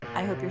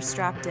I hope you're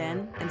strapped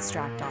in and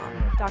strapped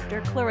on.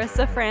 Dr.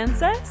 Clarissa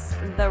Francis,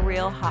 the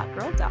real hot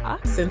girl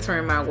doc.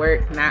 Centering my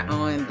work not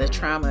on the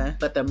trauma,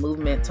 but the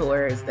movement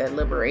towards that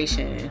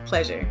liberation and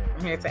pleasure.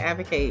 I'm here to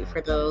advocate for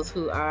those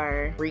who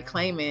are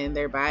reclaiming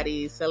their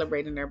bodies,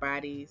 celebrating their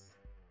bodies.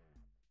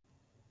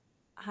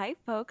 Hi,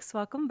 folks.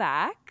 Welcome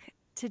back.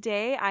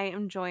 Today, I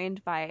am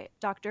joined by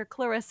Dr.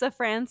 Clarissa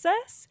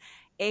Francis,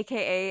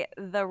 aka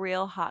the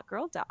real hot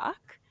girl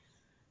doc.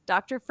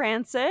 Dr.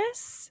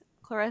 Francis,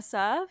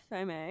 Clarissa, if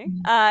I may,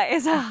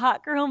 is a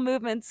hot girl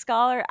movement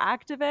scholar,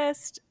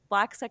 activist,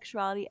 Black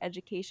sexuality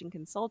education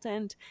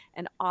consultant,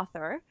 and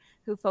author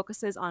who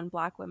focuses on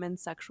Black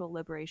women's sexual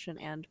liberation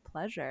and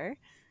pleasure.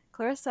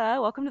 Clarissa,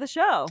 welcome to the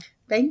show.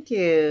 Thank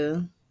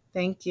you.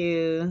 Thank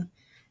you.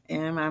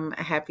 And I'm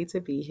happy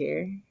to be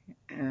here.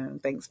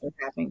 Thanks for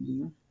having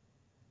me.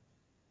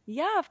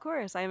 Yeah, of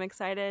course. I'm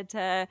excited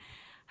to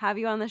have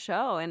you on the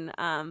show. And,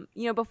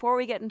 before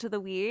we get into the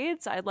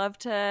weeds, I'd love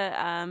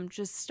to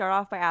just start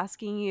off by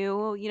asking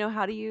you,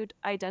 how do you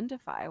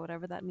identify,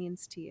 whatever that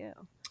means to you?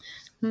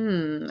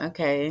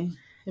 Okay.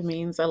 It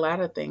means a lot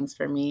of things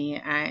for me.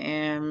 I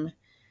am,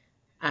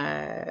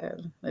 I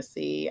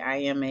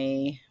am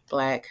a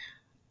Black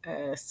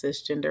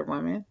cisgender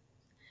woman.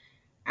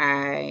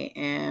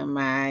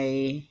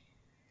 My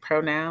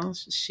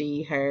pronouns,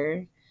 she,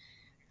 her.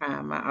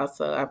 I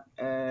also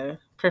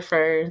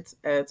prefer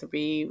to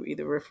be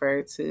either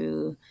referred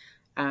to,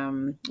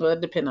 well,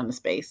 it depends on the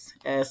space.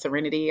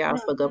 Serenity, I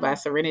also go by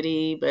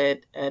Serenity,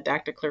 but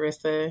Dr.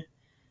 Clarissa,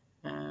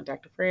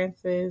 Dr.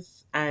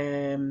 Francis.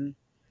 I'm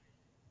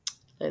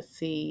a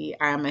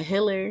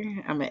healer,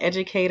 I'm an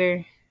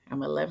educator,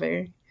 I'm a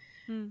lover,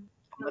 I'm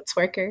a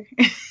twerker.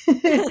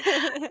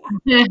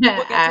 We'll get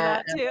to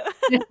that too.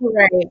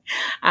 Right.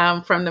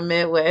 I'm from the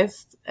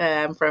Midwest.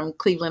 I'm from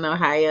Cleveland,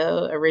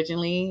 Ohio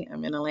originally.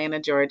 I'm in Atlanta,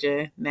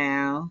 Georgia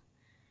now.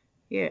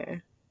 Yeah,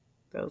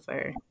 those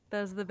are.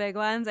 Those are the big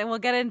ones, and we'll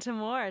get into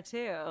more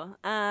too.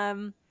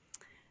 And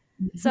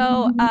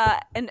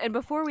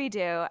before we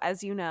do,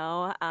 as you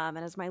know, and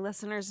as my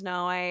listeners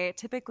know, I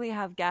typically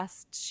have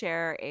guests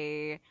share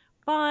a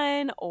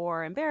fun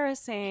or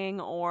embarrassing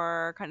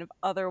or kind of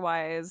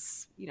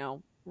otherwise,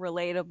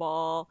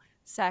 relatable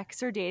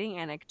sex or dating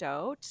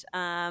anecdote.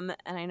 And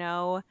I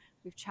know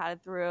we've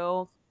chatted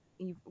through,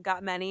 you've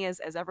got many as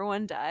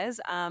everyone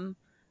does. Yeah,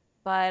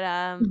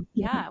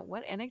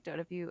 what anecdote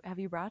have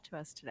you brought to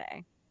us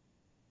today?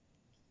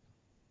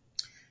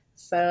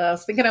 So I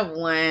was thinking of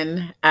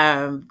one.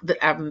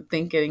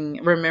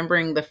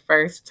 Remembering the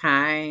first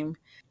time.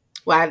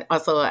 Well, I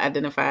also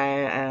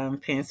identify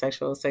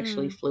pansexual,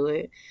 sexually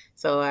fluid.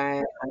 So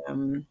I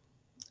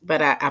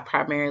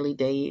primarily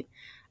date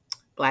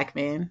Black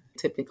men,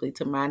 typically,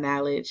 to my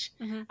knowledge.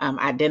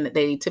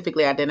 They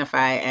typically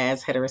identify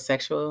as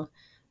heterosexual,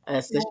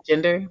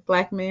 cisgender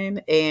Black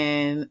men,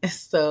 and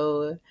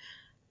so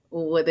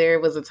there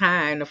was a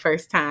time, the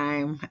first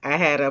time I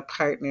had a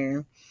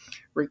partner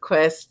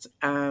request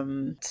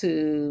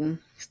to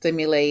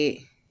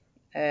stimulate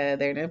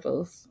their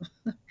nipples,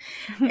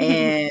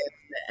 and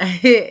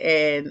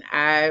and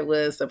I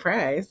was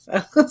surprised.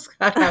 I was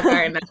caught off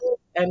guard, and I was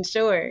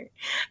unsure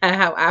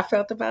how I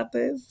felt about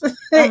this,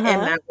 and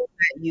I was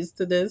not used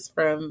to this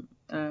from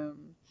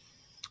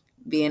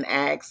being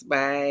asked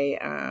by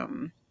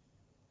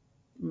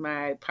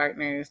my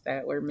partners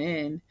that were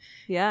men.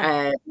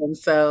 Yeah. And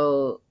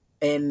so,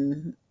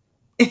 and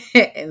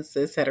and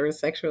cis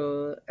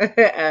heterosexual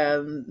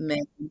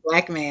man,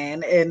 Black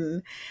man,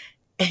 and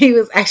he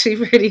was actually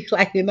pretty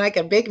like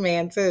a big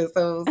man too.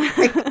 So it was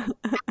like,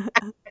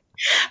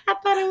 I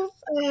thought it was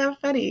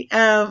funny.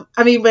 But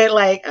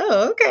like,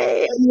 oh,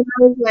 okay. And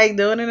I was like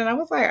doing it, and I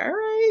was like, all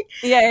right.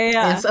 And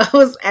Yeah.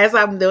 so as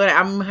I'm doing it,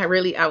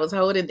 I was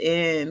holding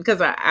in because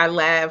I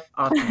laugh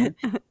often.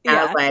 I was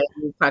Yeah. like,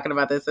 we were talking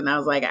about this, and I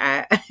was like,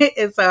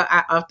 and so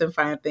I often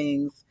find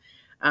things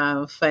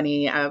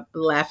funny. I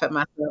laugh at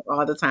myself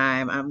all the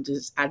time.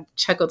 I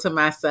chuckle to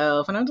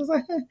myself, and I'm just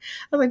like, I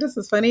was like, this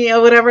is funny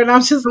or whatever. And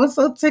I'm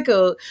so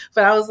tickled.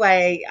 But I was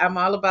like, I'm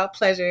all about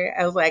pleasure.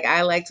 I was like,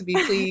 I like to be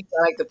pleased.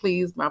 I like to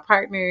please my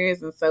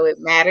partners. And so it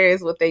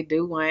matters what they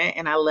do want.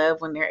 And I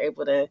love when they're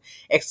able to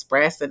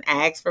express and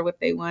ask for what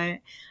they want.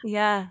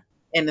 Yeah.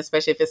 And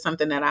especially if it's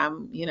something that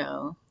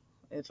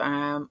if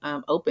I'm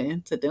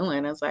open to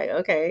doing. I was like,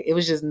 okay, it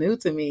was just new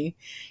to me,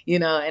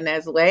 in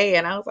that way.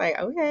 And I was like,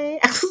 okay.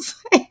 I was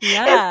like,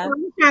 Yeah.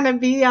 I'm trying to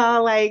be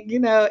all like,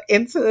 into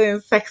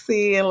and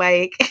sexy and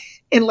like,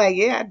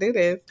 yeah, I do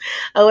this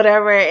or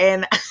whatever.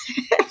 And,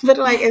 but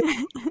like,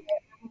 it's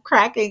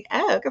cracking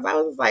up because I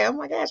was just like, oh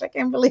my gosh, I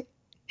can't believe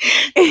this.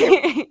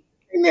 I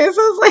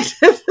was like,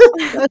 this is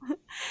so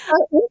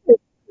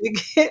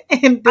interesting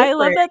and I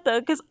love different. that though,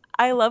 because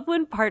I love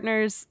when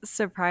partners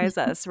surprise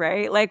us,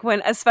 right? Like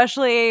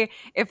especially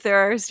if there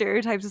are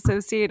stereotypes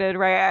associated,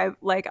 right?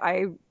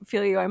 I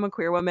feel you, I'm a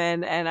queer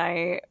woman, and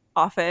I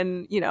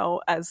often,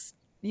 as,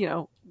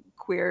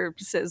 queer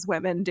cis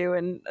women do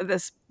in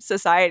this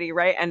society,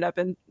 right, end up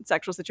in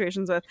sexual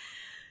situations with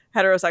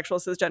heterosexual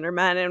cisgender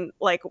men, and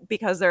like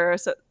because there are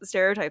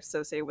stereotypes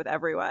associated with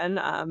everyone,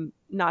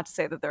 not to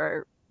say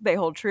that they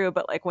hold true,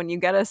 but like when you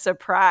get a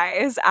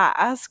surprise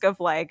ask of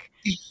like,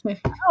 oh,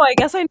 I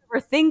guess I never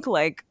think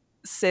like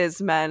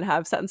cis men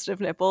have sensitive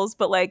nipples,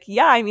 but like,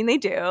 yeah, I mean they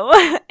do.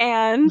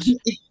 And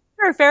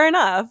sure, fair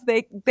enough,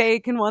 they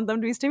can want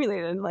them to be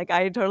stimulated, and like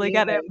I totally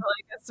get it, Yeah, but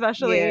like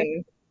especially,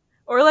 yeah,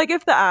 or like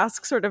if the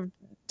ask sort of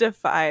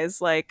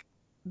defies like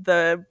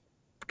the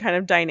kind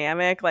of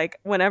dynamic, like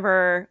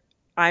whenever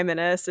I'm in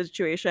a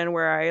situation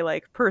where I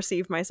like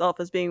perceive myself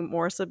as being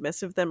more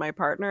submissive than my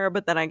partner,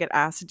 but then I get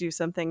asked to do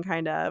something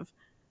kind of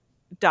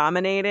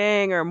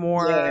dominating or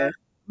yeah,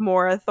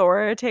 more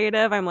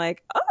authoritative, I'm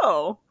like,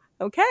 oh,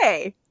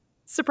 okay,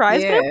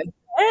 surprise, but yeah.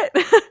 I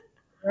like it.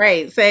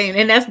 Right, same,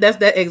 and that's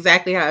that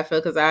exactly how I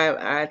feel because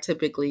I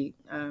typically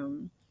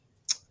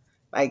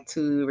like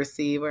to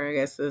receive, or I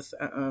guess this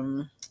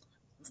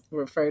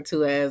referred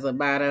to as a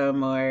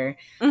bottom or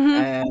Hmm.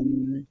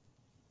 um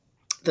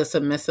the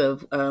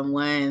submissive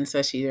one,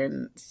 especially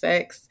during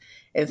sex.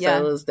 And so Yeah.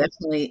 it was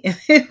definitely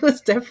it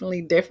was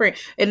definitely different.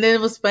 And then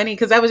it was funny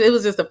because it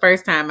was just the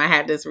first time I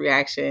had this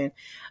reaction.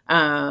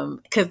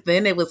 Because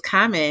then it was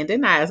common.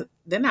 Then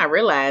I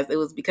realized it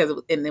was because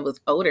and it was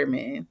older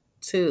men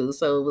too.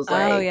 So it was Oh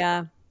like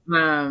yeah.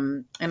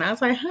 and I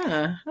was like,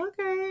 huh,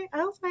 okay.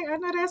 I was like, I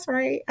know that's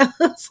right. I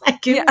was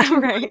like, get Yeah. what you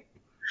want. Right.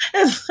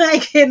 It's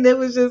like, and it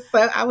was just so,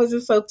 I was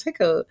just so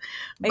tickled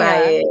by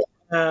Yeah. it.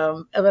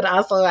 But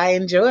also I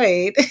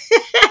enjoyed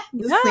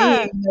seeing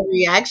Yeah. the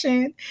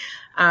reaction.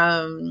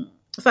 So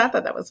I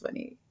thought that was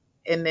funny.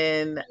 And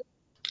then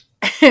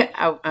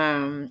I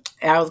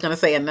was going to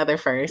say another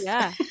first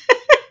Yeah.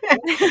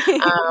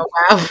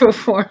 while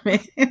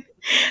performing,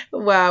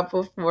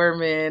 while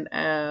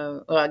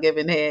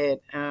giving head,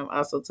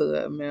 also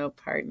to a male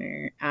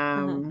partner.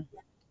 Uh-huh.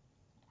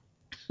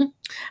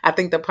 I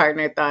think the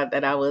partner thought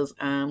that I was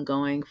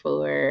going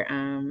for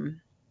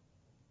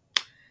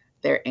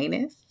their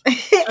anus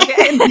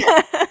Okay. and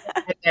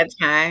at that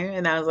time,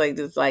 and I was like,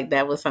 just like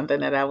that was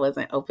something that I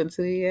wasn't open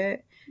to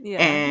yet. Yeah.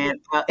 And,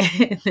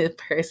 and the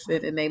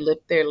person, and they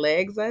lift their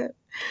legs up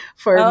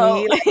for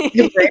Oh. me, like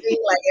ready,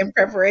 like in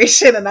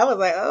preparation, and I was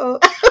like, oh,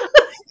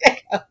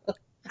 okay. I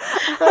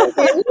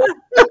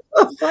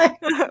was like,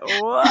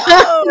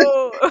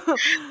 Whoa.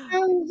 I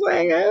was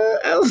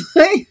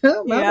like,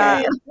 oh, my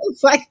Yeah. bad. I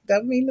was like,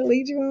 don't mean to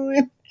lead you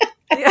on.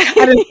 Yeah.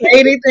 I didn't say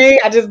anything.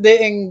 I just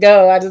didn't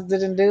go. I just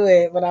didn't do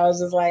it. But I was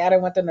just like, I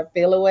didn't want them to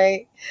feel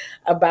away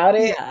about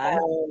it. Yeah.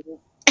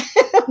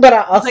 But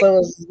I It's like also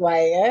was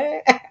like,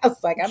 I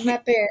was like, I'm keep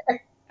not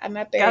there. I'm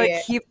not there gotta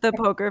yet. keep the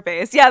poker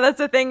face. Yeah, that's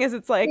the thing, is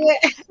it's like,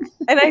 Yeah.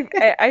 and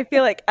I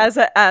feel like as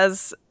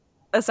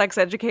a sex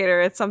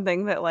educator, it's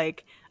something that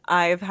like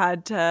I've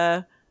had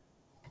to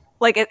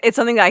like it's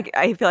something that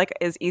I feel like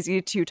is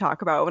easy to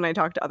talk about when I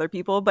talk to other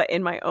people, but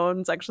in my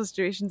own sexual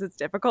situations it's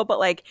difficult. But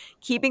like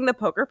keeping the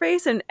poker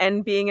face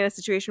and being in a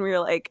situation where you're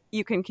like,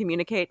 you can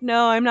communicate,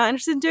 no, I'm not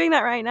interested in doing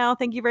that right now,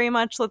 thank you very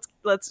much,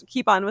 let's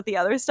keep on with the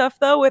other stuff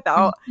though,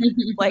 without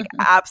like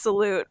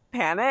absolute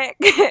panic.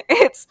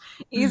 It's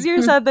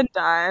easier said than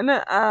done.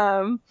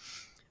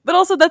 But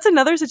also that's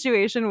another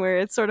situation where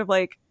it's sort of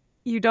like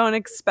you don't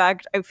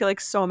expect, I feel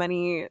like so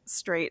many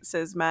straight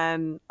cis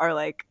men are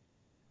like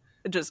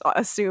just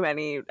assume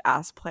any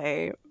ass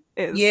play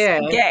is Yeah.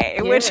 gay,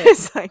 which Yeah.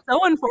 is like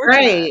so unfortunate.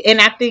 Right.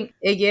 And I think,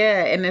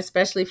 yeah, and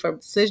especially for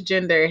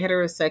cisgender,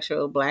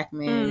 heterosexual black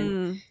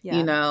men,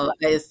 Yeah.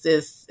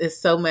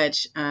 it's so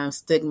much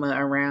stigma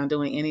around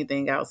doing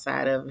anything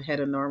outside of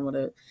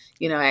heteronormative,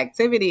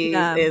 activities.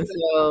 Yeah. And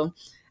so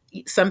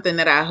something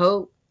that I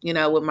hope,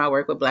 with my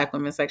work with Black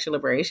women's sexual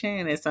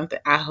liberation is something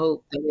I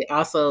hope that it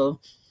also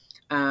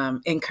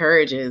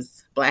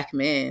encourages Black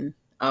men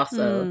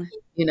also,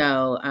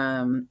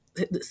 Mm.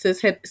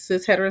 cis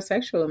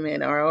heterosexual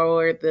men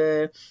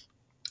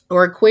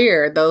or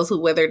queer, those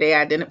who whether they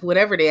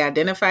whatever they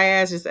identify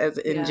as, just as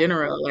in Yeah.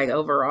 general, like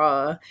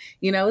overall,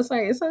 it's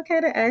like it's okay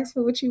to ask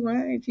for what you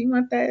want. If you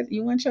want that,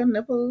 you want your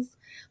nipples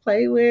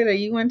played with, or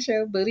you want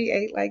your booty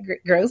ate like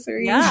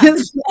groceries, Yeah.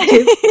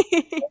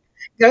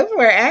 go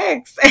for it.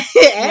 Ask for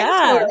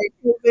Yeah. it.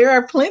 There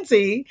are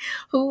plenty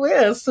who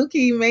will.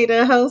 Suki made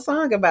a whole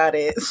song about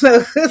it,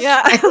 so it's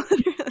Yeah. like,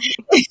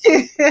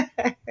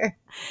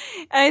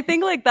 And I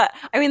think like that,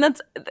 I mean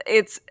that's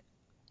it's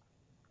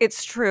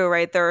true,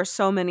 right? There are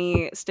so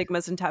many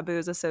stigmas and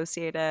taboos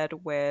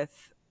associated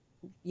with,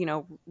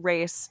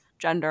 race,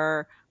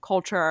 gender,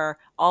 culture,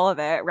 all of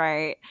it,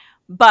 right?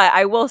 But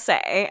I will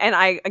say, and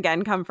I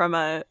again come from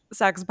a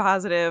sex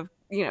positive,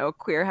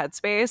 queer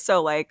headspace,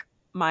 so like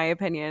my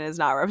opinion is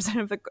not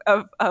representative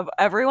of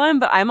everyone,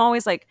 but I'm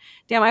always like,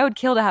 damn, I would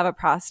kill to have a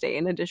prostate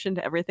in addition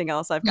to everything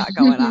else I've got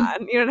going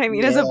on. You know what I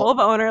mean? As a yeah,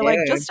 vulva owner, like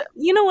yeah, just,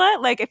 you know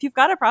what? Like if you've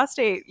got a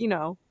prostate,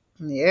 play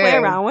yeah,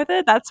 around with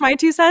it. That's my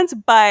 2 cents.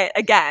 But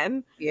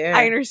again, I yeah.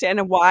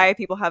 understand why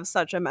people have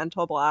such a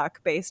mental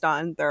block based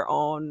on their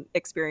own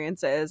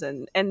experiences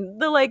and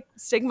the like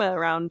stigma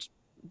around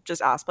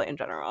just ass play in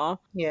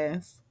general.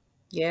 Yes,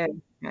 yeah,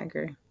 I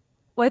agree.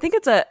 Well, I think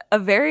it's a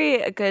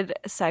very good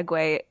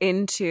segue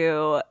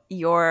into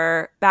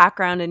your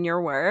background and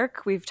your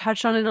work. We've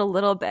touched on it a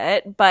little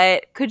bit,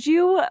 but could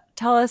you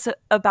tell us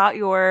about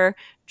your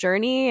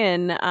journey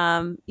and,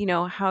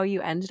 how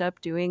you ended up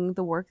doing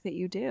the work that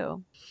you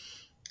do?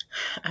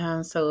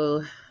 Um,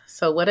 so,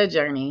 so what a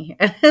journey.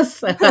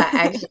 So I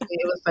actually,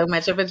 it was so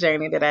much of a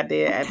journey that I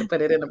had to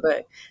put it in a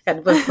book. I had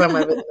to put some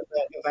of it in the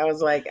book because I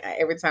was like,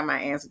 every time I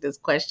answered this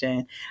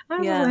question, I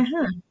was Yeah. like,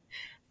 huh,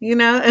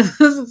 it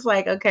was just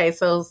like, okay,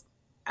 so,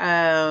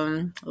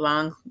 I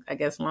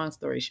guess, long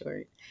story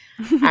short,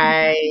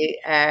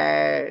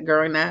 I,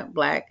 growing up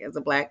as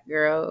a black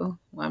girl,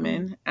 Mm,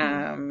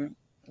 woman,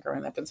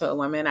 growing up into a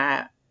woman,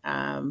 I,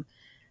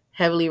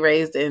 heavily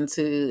raised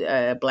into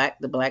the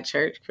black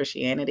church,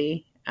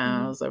 Christianity. I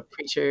mhm. was a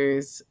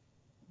preacher's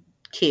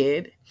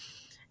kid,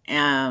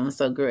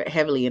 so grew up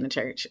heavily in the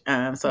church.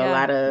 So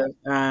Yeah.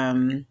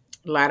 a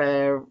lot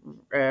of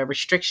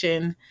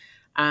restriction,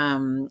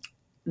 um,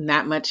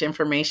 not much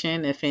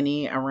information, if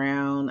any,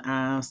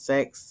 around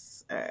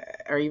sex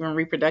or even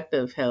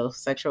reproductive health,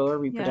 sexual or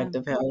Yeah.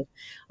 reproductive health,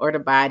 or the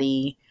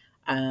body.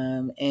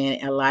 And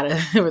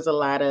there was a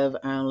lot of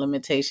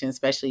limitations,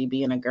 especially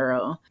being a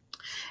girl.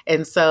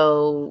 And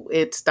so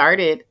it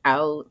started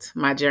out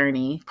my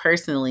journey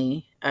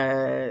personally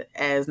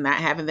as not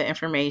having the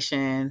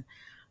information,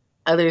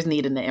 others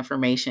needing the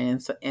information,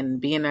 and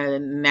being a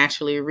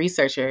naturally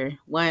researcher.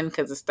 One,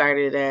 because it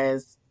started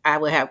as I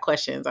would have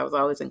questions. I was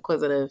always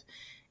inquisitive,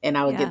 and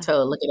I would get Yeah.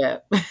 told, "Look it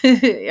up,"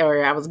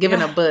 or I was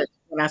given a Yeah. book.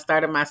 When I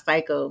started my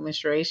cycle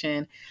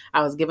menstruation,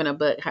 I was given a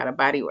book, How the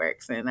Body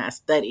Works, and I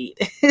studied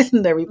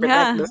the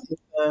reproductive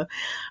Yeah.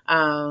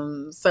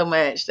 system so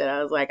much that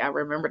I was like, I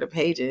remember the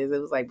pages. It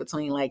was like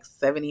between like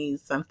 70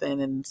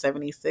 something and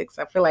 76.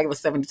 I feel like it was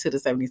 72 to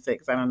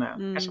 76. I don't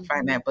know. I should Mm.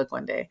 find that book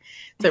one day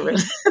to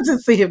really to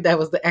see if that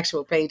was the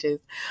actual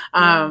pages.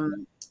 Yeah.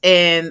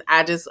 And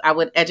I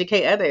would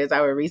educate others.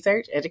 I would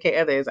research, educate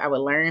others. I would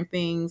learn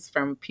things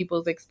from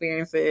people's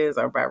experiences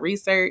or by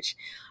research.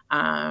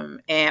 And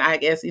I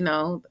guess,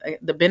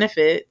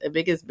 the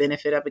biggest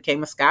benefit, I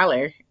became a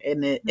scholar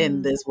in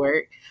Mm. this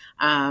work.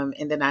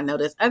 And then I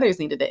noticed others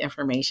needed the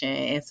information.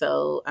 And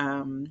so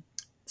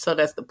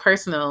that's the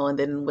personal. And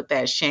then with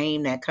that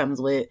shame that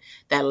comes with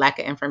that lack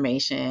of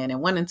information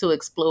and wanting to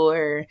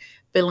explore,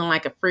 feeling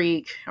like a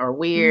freak or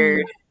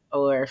weird Mm.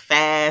 or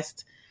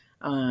fast,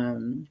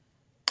 um,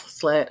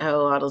 slut,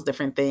 hoe, all those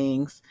different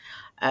things.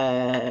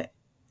 Uh,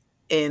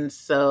 and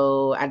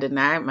so I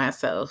denied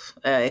myself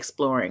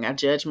exploring. I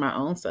judged my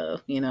own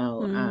self,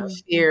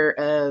 Mm. fear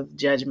of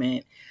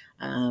judgment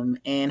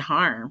and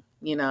harm,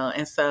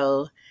 and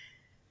so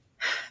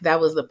that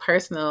was the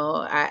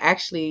personal. I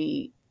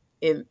actually,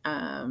 and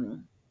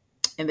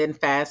then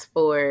fast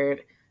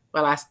forward,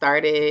 while I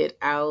started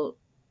out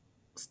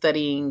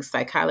studying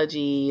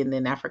psychology and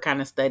then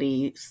Africana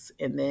studies,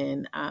 and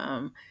then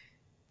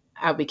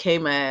I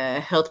became a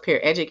health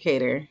peer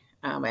educator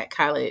at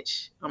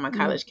college, on my Mm.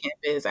 college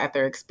campus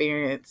after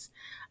experience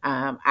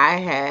I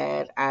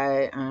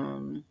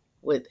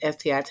with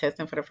STI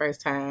testing for the first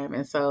time.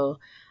 And so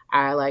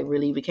I like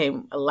really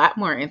became a lot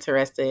more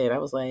interested. I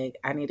was like,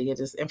 I need to get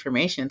this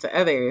information to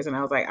others. And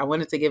I was like, I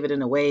wanted to give it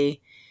in a way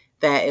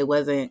that it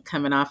wasn't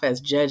coming off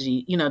as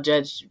judgy,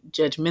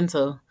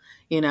 judgmental.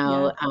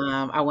 Yeah.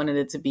 I wanted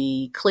it to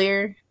be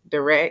clear,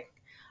 direct,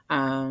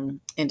 and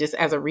just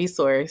as a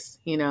resource,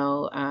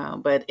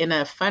 but in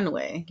a fun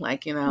way,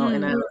 like, in a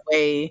Mm.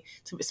 way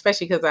to,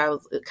 especially because I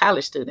was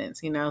college students,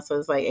 so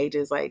it's like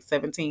ages like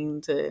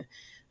 17 to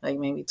like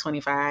maybe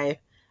 25.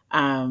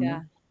 Yeah.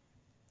 Um,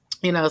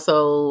 you know,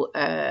 so,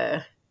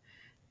 uh,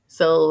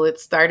 so it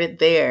started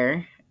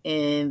there,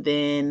 and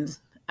then,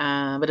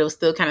 but it was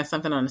still kind of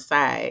something on the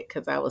side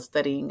because I was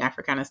studying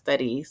Africana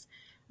studies.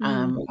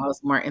 Mm. I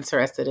was more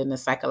interested in the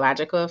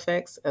psychological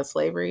effects of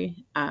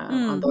slavery on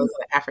Mm. those of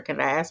the African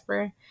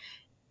diaspora.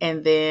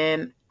 And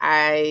then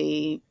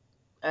I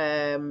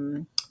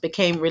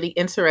became really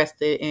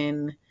interested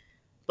in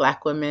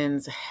Black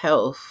women's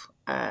health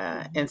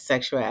and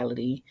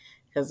sexuality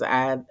because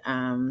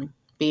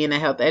being a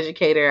health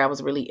educator,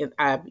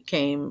 I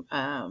became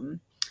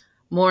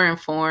more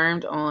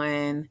informed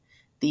on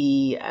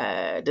the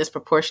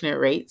disproportionate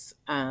rates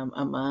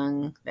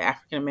among the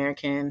African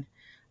American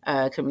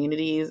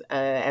communities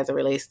as it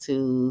relates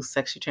to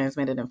sexually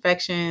transmitted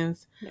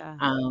infections,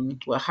 Yeah.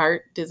 with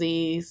heart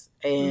disease,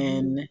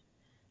 Mhm.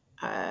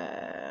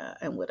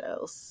 and what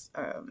else?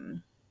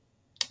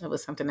 It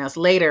was something else.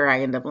 Later,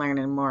 I ended up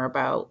learning more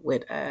about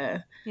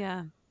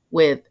Yeah.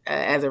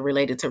 as it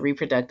related to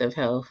reproductive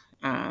health.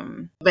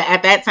 But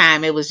at that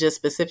time, it was just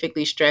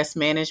specifically stress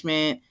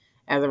management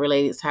as it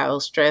relates to how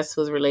stress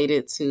was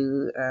related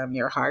to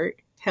your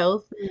heart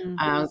health. Mm.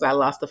 'Cause I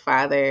lost a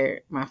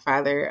father. My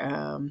father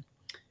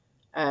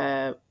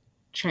uh,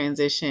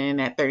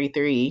 transitioned at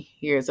 33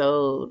 years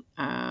old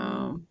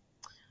Mm.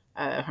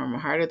 from a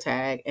heart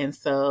attack, and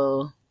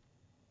so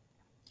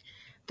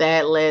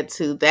that led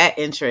to that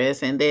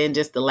interest, and then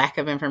just the lack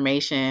of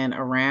information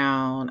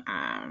around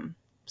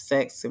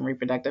sex and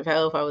reproductive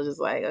health. I was just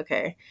like,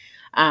 okay.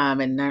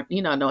 And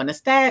knowing the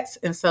stats.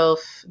 And so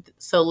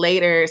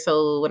later,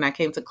 so when I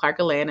came to Clark,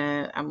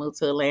 Atlanta, I moved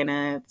to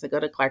Atlanta to go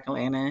to Clark,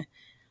 Atlanta.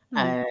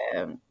 Mm.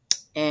 Um,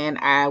 and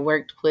I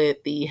worked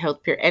with the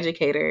health peer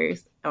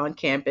educators on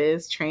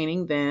campus,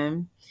 training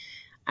them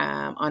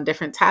on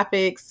different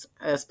topics,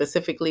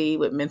 specifically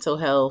with mental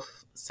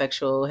health,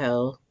 sexual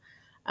health,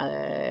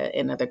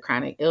 and other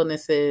chronic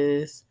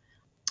illnesses.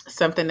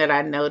 Something that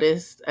I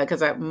noticed,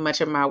 because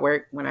much of my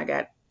work when I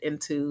got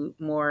into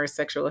more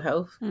sexual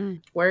health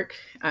Mm. work,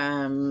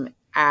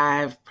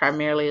 I've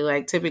primarily,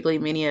 like, typically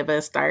many of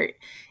us start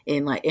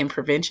in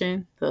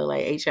prevention, so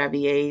like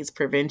HIV/AIDS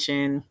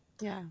prevention,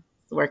 Yeah.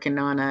 working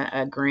on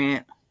a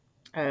grant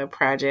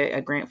project,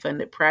 a grant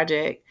funded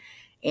project.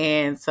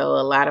 And so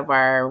a lot of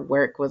our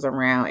work was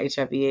around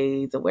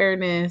HIV/AIDS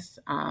awareness.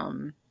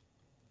 And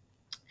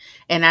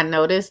I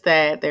noticed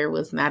that there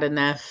was not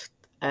enough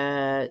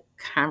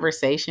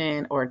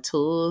conversation or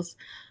tools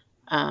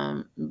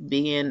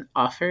being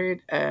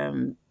offered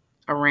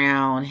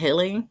around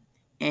healing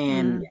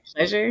and Mm.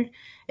 pleasure.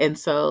 And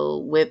so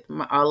with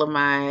all of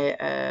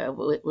my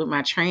with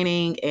my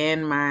training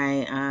and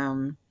my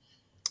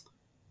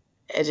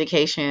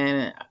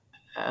education,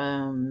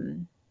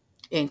 um,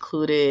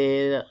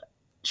 included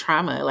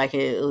trauma. Like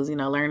it was,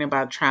 learning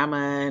about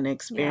trauma and Yeah.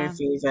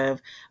 experiences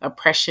of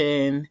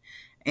oppression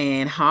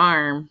and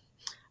harm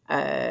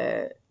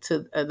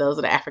to those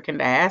of the African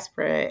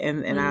diaspora.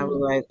 And I was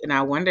Mm. like, and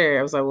I wonder,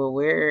 I was like, well,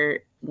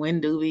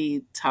 when do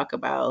we talk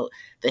about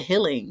the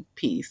healing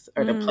piece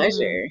or the Mm.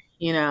 pleasure,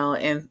 you know?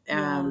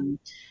 Yeah.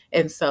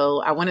 And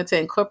so I wanted to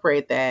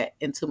incorporate that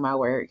into my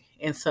work.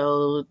 And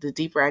so the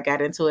deeper I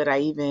got into it, I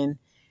even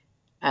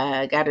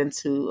I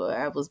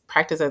was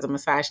practiced as a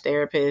massage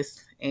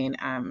therapist and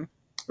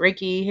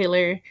Reiki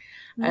healer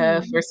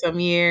Mm. for some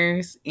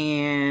years,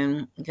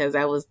 and because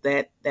that was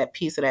that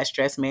piece of that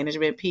stress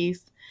management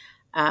piece,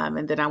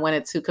 and then I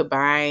wanted to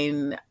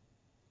combine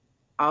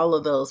all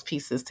of those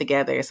pieces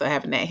together. So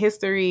having that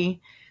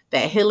history,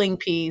 that healing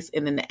piece,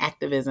 and then the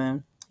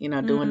activism,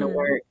 doing the Mm.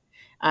 work.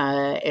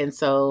 And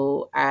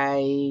so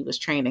I was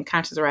trained in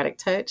conscious erotic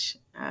touch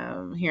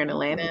here in Wow.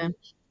 Atlanta.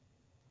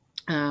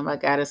 I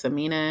got a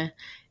Samina,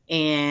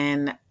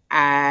 and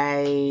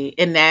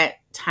and that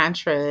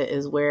tantra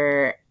is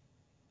where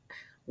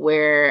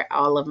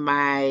all of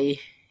my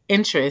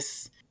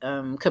interests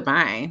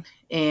combine.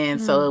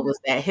 And so Mm. it was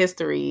that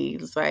history.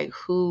 It's like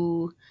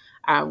who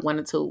I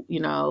wanted to,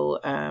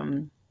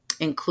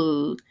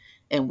 include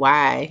and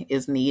why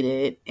is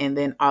needed, and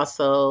then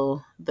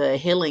also the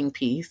healing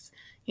piece,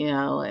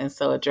 and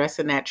so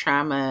addressing that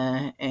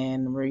trauma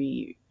and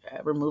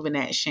removing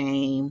that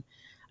shame,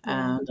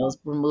 Yeah. those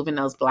removing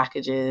those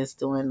blockages,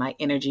 doing like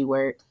energy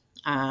work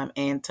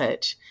and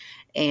touch,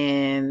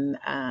 and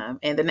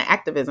then the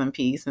activism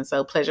piece. And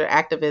so pleasure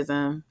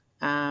activism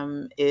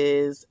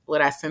is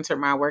what I center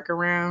my work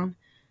around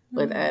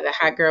with Mm. the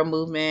hot girl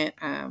movement.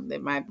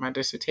 That my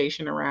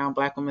dissertation around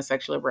Black women's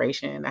sexual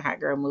liberation, the hot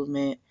girl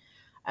movement.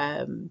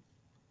 Um,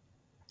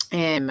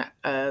 and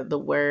the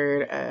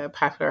word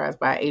popularized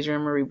by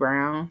Adrienne Marie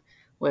Brown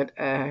with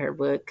her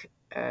book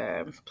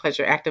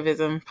Pleasure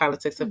Activism,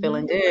 Politics of Mm-hmm.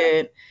 Feeling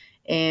Good.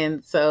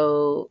 And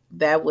so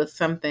that was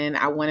something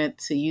I wanted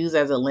to use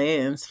as a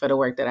lens for the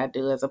work that I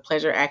do as a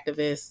pleasure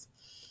activist,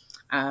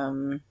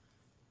 um,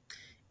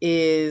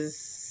 is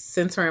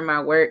centering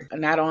my work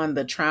not on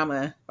the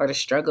trauma or the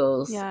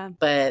struggles, Yeah.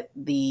 but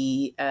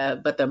the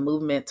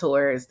movement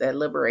towards that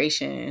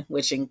liberation,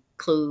 which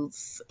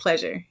includes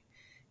pleasure,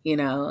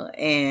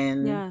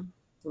 and Yeah.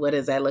 what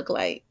does that look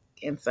like?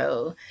 And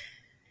so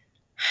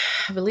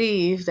I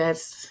believe that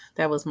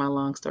was my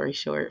long story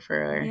short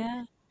for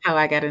Yeah. how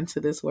I got into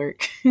this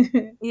work.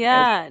 As-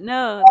 Yeah,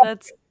 no,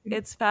 that's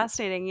it's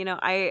fascinating.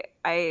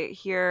 I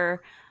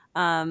hear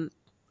um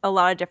a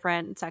lot of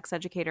different sex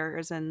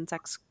educators and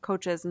sex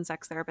coaches and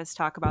sex therapists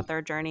talk about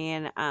their journey,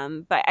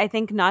 and but I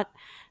think not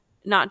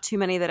too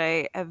many that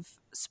I have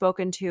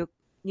spoken to,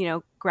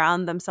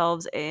 ground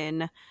themselves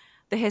in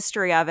the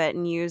history of it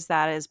and use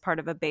that as part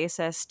of a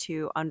basis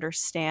to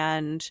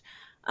understand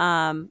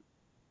um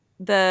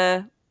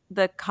the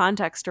the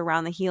context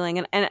around the healing,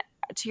 and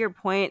to your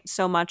point,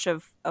 so much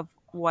of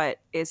what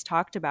is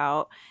talked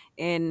about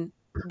in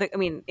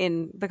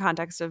in the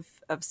context of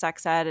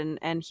sex ed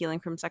and healing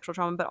from sexual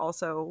trauma, but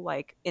also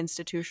like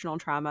institutional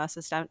trauma,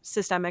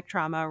 systemic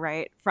trauma,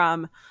 right,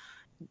 from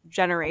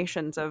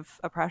generations of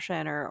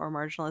oppression or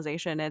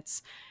marginalization.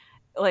 It's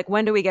like,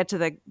 when do we get to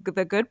the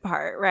good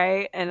part,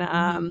 right? And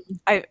Mhm.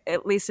 I,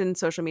 at least in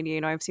social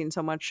media, I've seen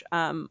so much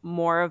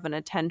more of an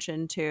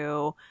attention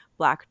to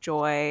Black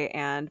joy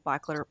and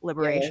Black Yes.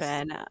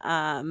 liberation,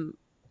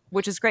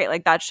 which is great.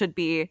 Like, that should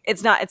be,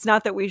 it's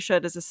not that we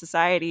should as a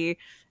society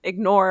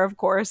ignore, of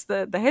course,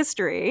 the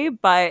history,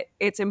 but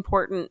it's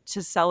important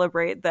to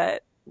celebrate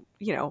that,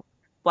 you know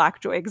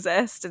Black joy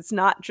exists. It's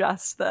not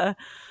just the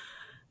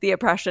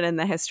oppression and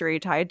the history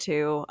tied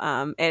to,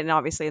 and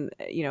obviously,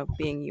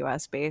 being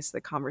US based,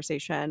 the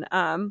conversation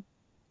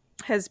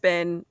has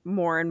been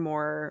more and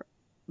more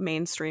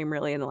mainstream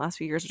really in the last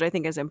few years, which I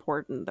think is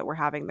important that we're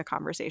having the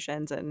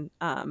conversations and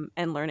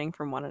learning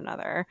from one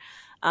another.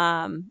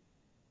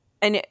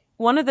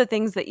 One of the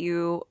things that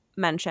you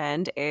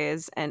mentioned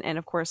is, and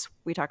of course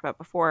we talked about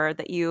before,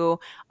 that you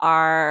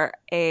are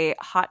a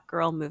hot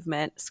girl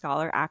movement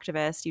scholar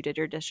activist. You did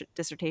your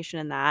dissertation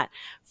in that.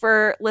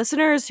 For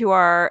listeners who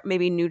are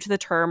maybe new to the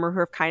term or who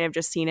have kind of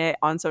just seen it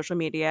on social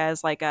media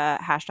as like a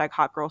hashtag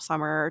hot girl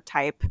summer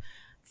type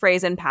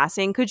phrase in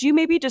passing, could you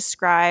maybe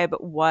describe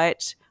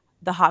what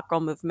the hot girl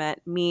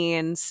movement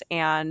means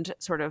and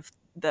sort of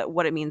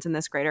what it means in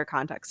this greater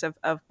context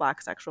of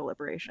Black sexual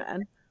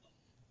liberation?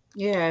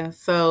 Yeah.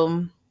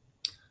 So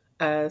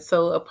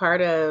a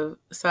part of,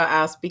 so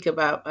I'll speak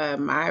about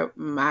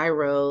my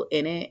role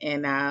in it,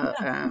 and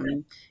I'll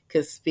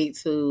could speak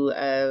to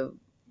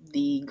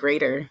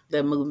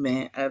the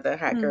movement of the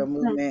hot girl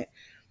movement.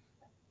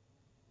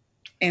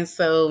 And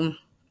so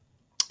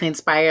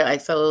inspired,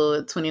 like,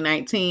 so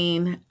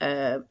 2019,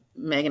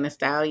 Megan Thee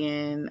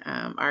Stallion,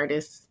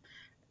 artist,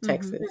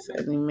 Texas,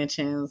 as we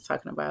mentioned, was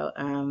talking about.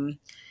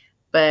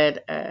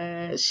 But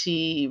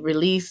she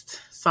released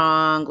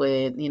song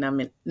with,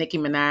 Nicki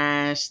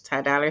Minaj,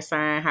 Ty Dolla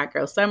 $ign, Hot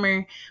Girl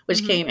Summer,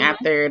 which came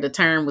after the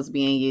term was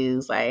being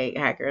used, like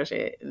hot girl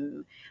shit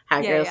and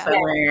hot girl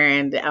summer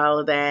and all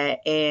of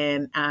that.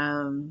 And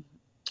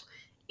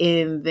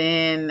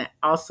then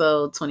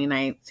also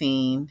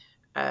 2019,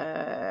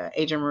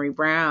 Adrienne Marie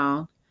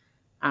Brown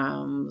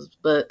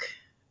book,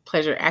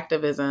 Pleasure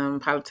Activism,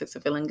 Politics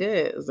of Feeling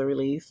Good, was a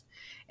release.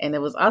 And it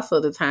was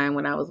also the time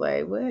when I was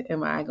like, what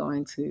am I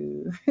going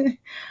to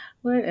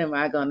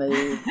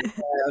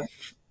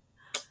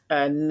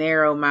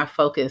narrow my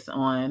focus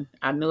on?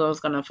 I knew I was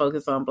going to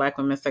focus on Black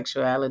women's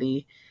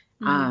sexuality.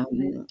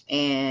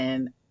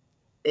 And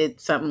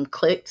something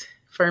clicked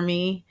for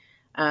me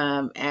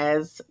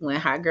as when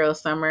Hot Girl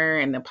Summer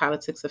and the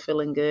Politics of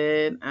Feeling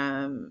Good.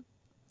 And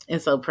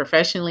so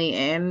professionally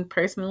and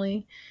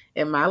personally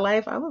in my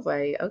life, I was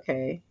like,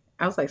 okay.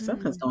 I was like,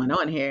 something's going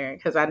on here.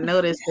 Because I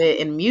noticed it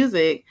in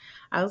music.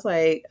 I was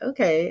like,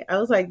 okay. I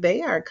was like,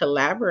 they are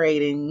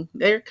collaborating.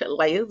 They're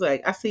like, it was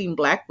like, I seen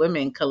Black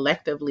women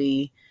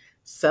collectively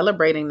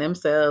celebrating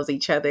themselves,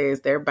 each other's,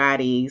 their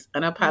bodies,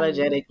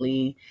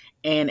 unapologetically,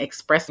 and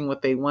expressing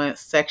what they want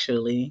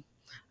sexually.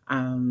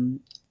 And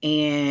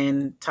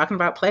talking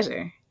about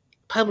pleasure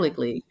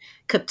publicly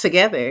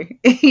together.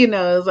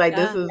 It's like,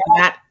 this is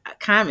not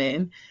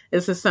common.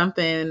 This is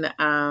something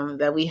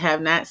that we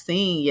have not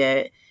seen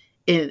yet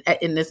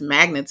in this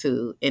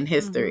magnitude in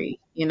history.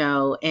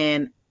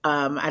 And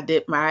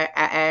I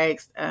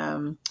asked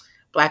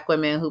Black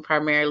women who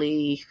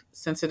primarily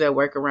center their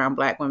work around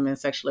Black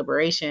women's sexual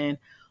liberation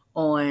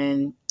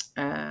on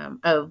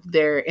of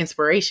their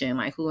inspiration,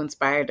 like who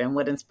inspired them,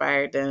 what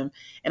inspired them.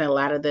 And a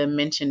lot of them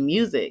mentioned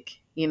music,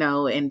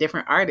 and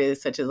different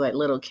artists such as like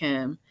Little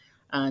Kim,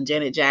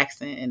 Janet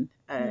Jackson,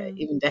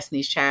 even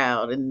Destiny's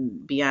Child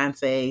and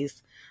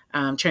Beyonce's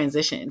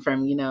transition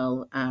from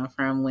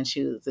when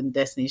she was in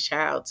Destiny's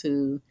Child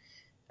to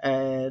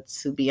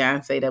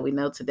Beyonce that we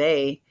know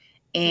today.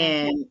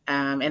 And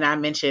I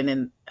mentioned,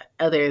 and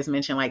others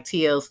mentioned, like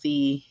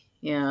TLC,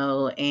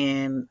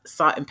 and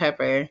Salt and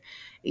Pepper.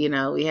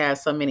 We have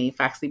so many,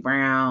 Foxy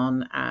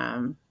Brown,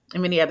 and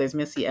many others,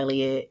 Missy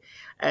Elliott.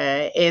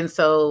 And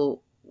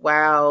so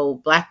while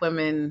Black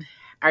women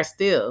are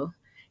still,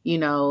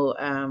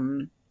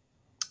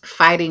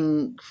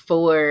 fighting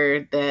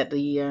for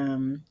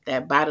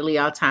that bodily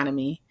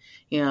autonomy,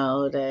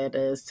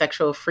 the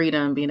sexual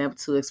freedom, being able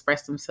to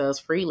express themselves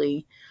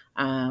freely,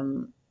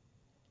 and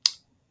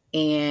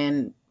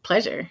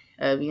pleasure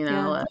of,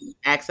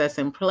 access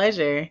and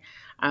pleasure.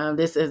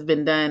 This has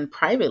been done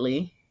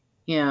privately,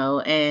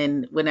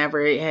 and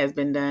whenever it has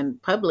been done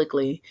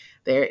publicly,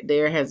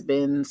 there has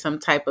been some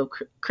type of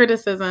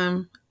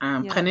criticism,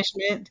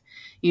 punishment,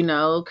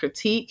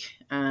 critique,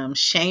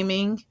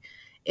 shaming.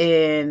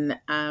 And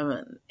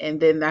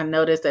then I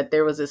noticed that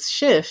there was this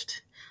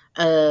shift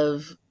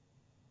of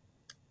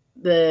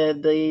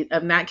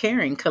of not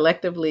caring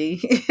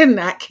collectively,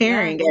 not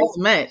caring as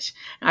much.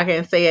 I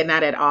can say it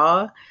not at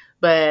all,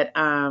 but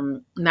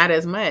not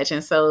as much.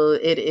 And so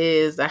it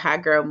is, the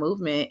hot girl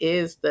movement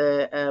is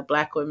the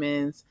Black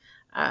women's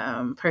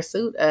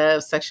pursuit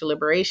of sexual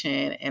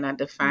liberation. And I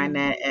define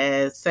that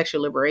as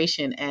sexual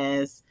liberation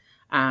as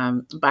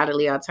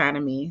bodily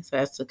autonomy. So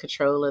that's the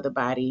control of the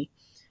body.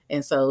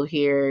 And so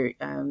here,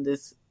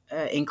 this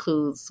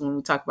includes, when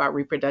we talk about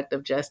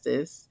reproductive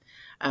justice,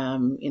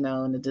 and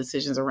the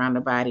decisions around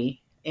the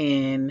body,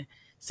 and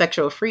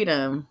sexual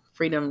freedom,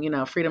 freedom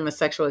of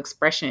sexual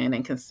expression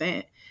and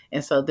consent.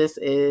 And so this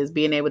is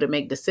being able to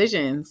make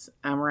decisions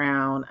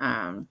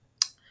around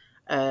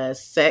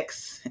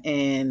sex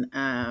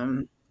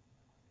and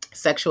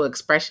sexual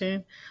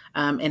expression,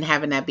 and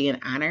having that being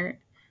honored,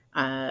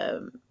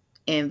 and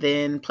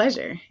then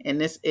pleasure. And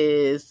this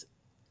is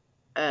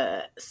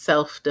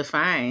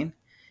self-defined,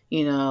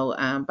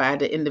 by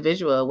the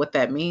individual, what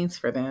that means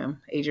for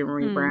them. Adrienne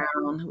Marie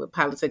Brown with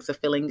Politics of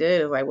Feeling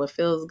Good is like, what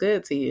feels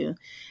good to you?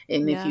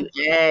 And if you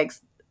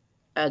ask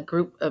a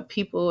group of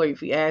people, or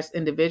if you ask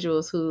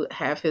individuals who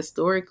have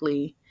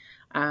historically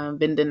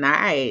been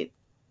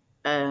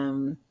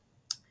um,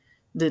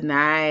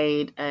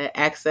 denied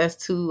access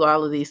to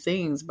all of these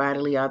things: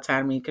 bodily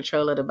autonomy,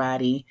 control of the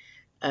body,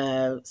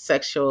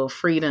 sexual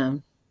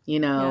freedom,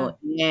 Yeah.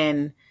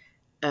 and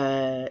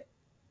uh,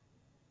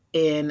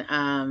 in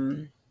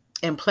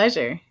and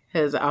pleasure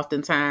has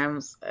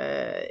oftentimes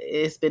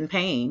it's been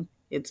pain,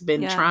 it's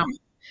been Yeah. trauma,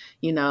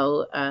 you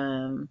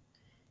know.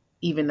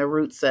 Even the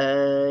roots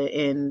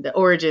and the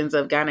origins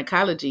of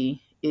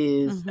gynecology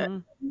Mm-hmm.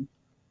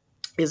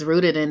 is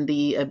rooted in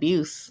the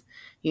abuse,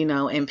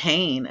 and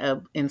pain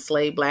of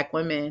enslaved Black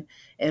women.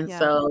 And Yeah.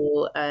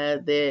 so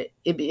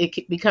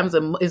it becomes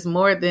is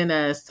more than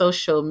a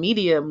social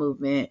media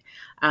movement,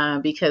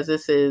 because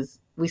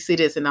we see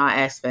this in all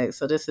aspects.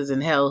 So this is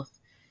in health,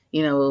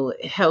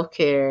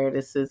 healthcare.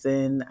 This is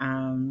in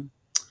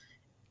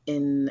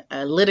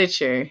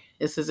literature.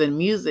 This is in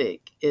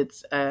music.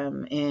 It's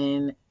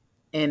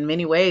in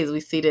many ways we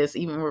see this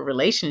even with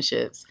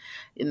relationships,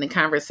 in the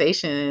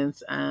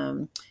conversations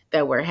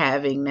that we're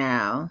having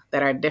now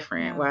that are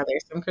different. Yeah. While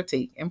there's some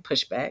critique and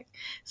pushback,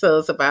 so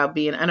it's about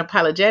being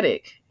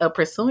unapologetic of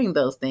pursuing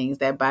those things: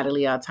 that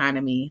bodily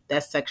autonomy,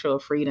 that sexual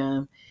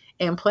freedom,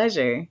 and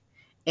pleasure.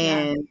 Yeah.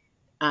 And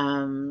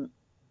um,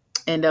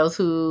 and those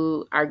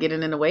who are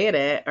getting in the way of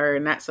that or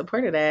not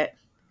supportive of that,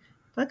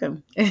 fuck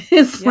them.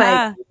 It's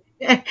like,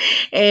 Yeah.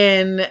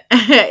 and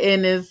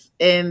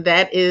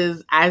that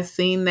is, I've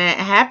seen that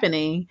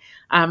happening.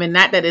 And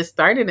not that it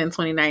started in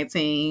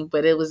 2019,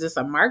 but it was just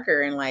a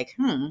marker, and like,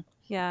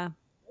 Yeah.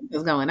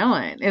 what's going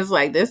on? It's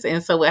like this.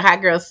 And so with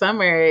Hot Girl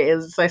Summer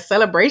is a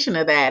celebration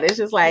of that. It's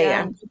just like, I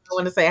Yeah.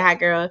 want to say hot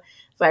girl.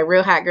 It's like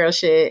real hot girl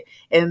shit.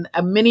 And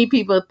many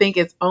people think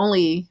it's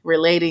only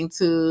relating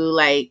to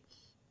like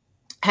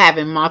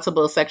having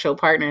multiple sexual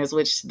partners,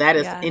 which that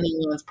is Yeah.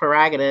 anyone's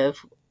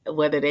prerogative,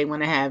 whether they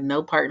want to have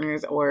no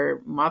partners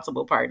or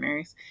multiple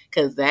partners,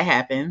 because that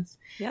happens.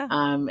 Yeah.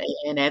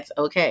 And that's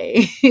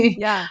okay.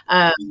 Yeah.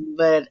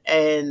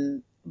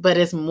 But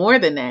it's more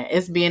than that.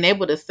 It's being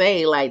able to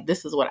say, like,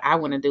 this is what I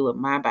want to do with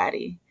my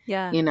body,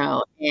 Yeah.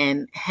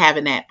 and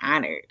having that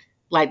honored.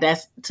 Like,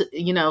 that's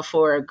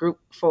for a group,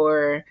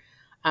 for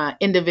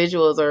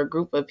individuals or a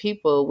group of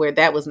people where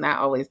that was not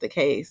always the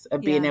case,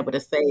 of being Yeah. able to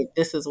say,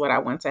 this is what I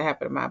want to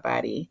happen to my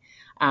body,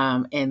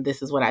 and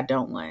this is what I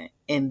don't want,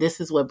 and this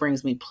is what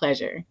brings me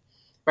pleasure, Yeah.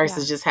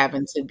 versus just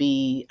having to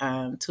be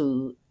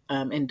to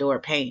endure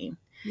pain,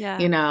 Yeah.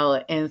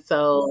 and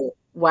so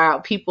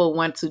while people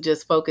want to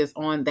just focus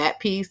on that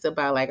piece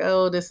about like,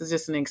 oh, this is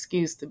just an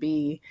excuse to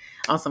be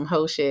on some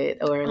hoe shit,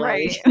 or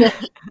like Right.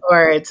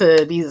 or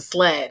to be a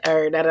slut,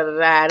 or da da da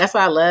da. That's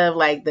why I love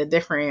like the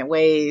different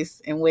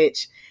ways in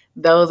which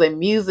those in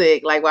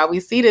music, like, while we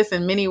see this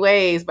in many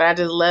ways, but I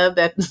just love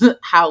that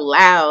how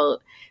loud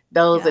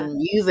those Yeah. in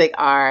music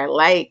are.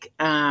 Like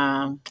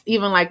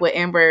even like with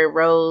Amber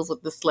Rose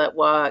with the slut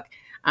walk,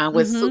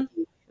 with Mm-hmm.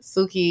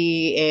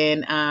 Suki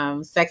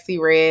and Sexy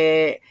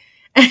Red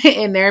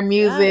in their Yeah.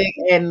 music,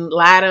 and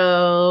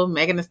Lotto,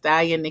 Megan Thee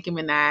Stallion, Nicki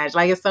Minaj.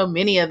 Like, it's so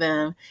many of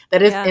them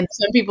that it's, Yeah. and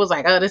some people's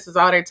like, oh, this is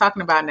all they're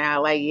talking about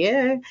now. Like,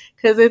 yeah,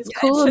 because it's Yeah.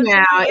 It cool should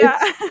now. be. Yeah.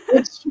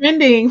 It's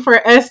trending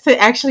for us to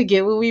actually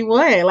get what we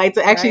want, like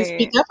to actually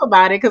speak Right. up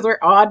about it, because we're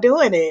all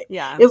doing it.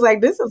 Yeah. It's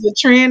like, this is a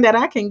trend that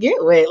I can get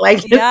with.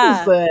 Like,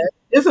 Yeah.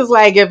 this is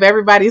like if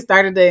everybody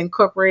started to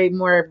incorporate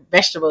more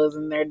vegetables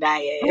in their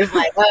diet. It's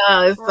like,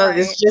 oh, it's Right.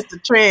 just a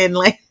trend.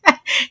 Like,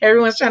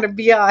 everyone's trying to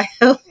be all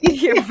healthy,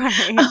 You're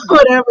right.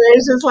 whatever.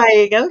 It's just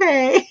like,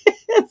 okay.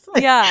 It's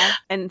like, Yeah.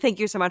 And thank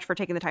you so much for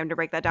taking the time to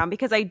break that down,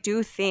 because I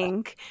do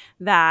think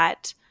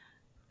that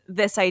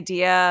this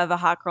idea of a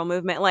hot girl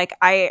movement, like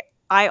I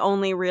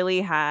only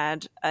really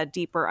had a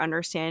deeper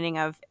understanding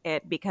of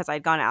it because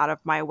I'd gone out of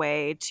my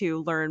way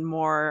to learn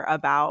more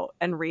about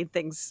and read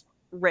things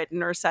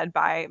written or said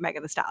by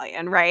Megan Thee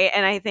Stallion, right?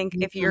 And I think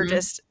if you're mhm.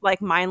 just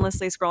like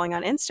mindlessly scrolling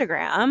on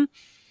Instagram,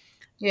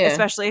 Yeah.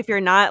 especially if you're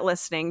not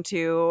listening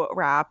to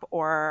rap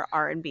or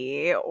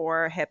R&B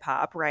or hip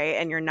hop, right?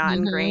 And you're not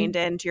Hmm. ingrained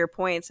in, to your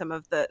point, some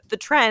of the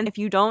trends. If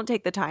you don't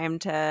take the time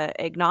to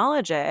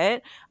acknowledge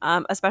it,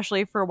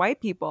 especially for white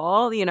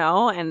people,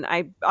 and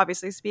I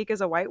obviously speak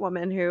as a white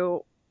woman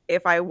who,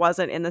 if I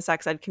wasn't in the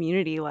sex ed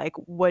community, like,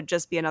 would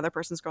just be another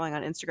person scrolling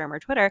on Instagram or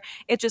Twitter.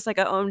 It's just like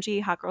a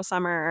OMG hot girl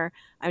summer.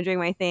 I'm doing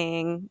my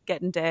thing,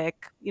 getting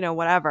dick,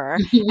 whatever.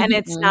 And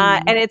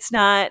it's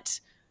not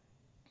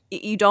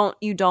you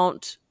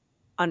don't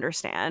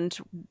understand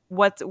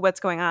what's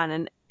going on.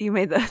 And you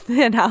made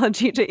the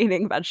analogy to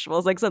eating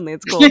vegetables, like suddenly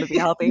it's cool to be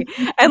healthy.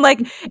 And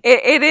like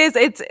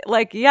it's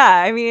like, yeah,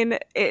 I mean,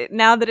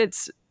 now that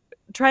it's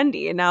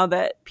trendy, and now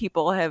that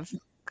people have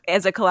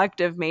as a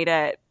collective made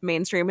it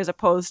mainstream, as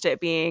opposed to it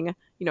being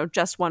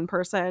just one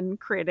person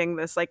creating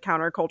this like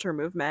counterculture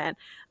movement,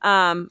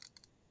 um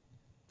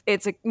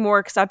it's more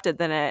accepted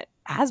than it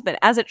has been,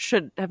 as it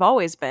should have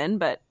always been.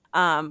 But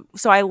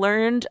so I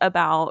learned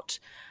about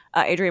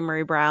Adrienne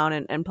Marie Brown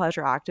and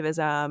pleasure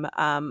activism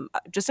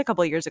just a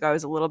couple of years ago. I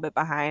was a little bit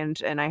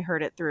behind, and I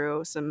heard it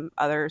through some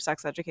other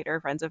sex educator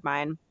friends of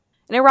mine.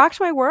 and it rocked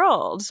my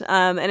world.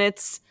 And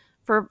it's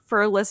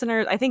for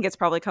listeners, I think it's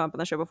probably come up on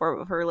the show before,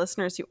 but for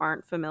listeners who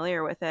aren't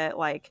familiar with it,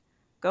 like,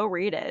 go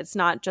read it. It's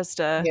not just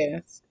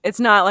Yes. it's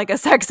not like a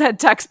sex ed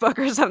textbook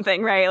or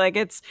something, right? Like,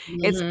 it's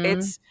Hmm.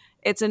 it's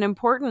it's an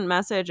important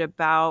message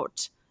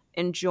about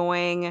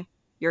enjoying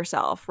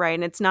yourself, right?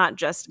 And it's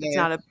not Yes.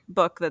 a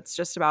book that's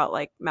just about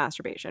like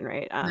masturbation,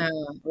 right?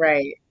 No,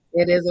 right.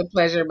 It is a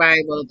pleasure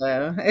Bible,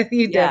 though.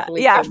 You Yeah,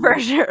 definitely yeah, for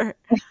can. sure.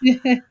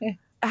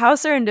 How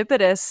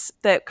serendipitous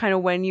that kind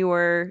of when you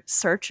were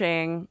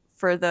searching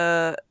for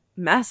the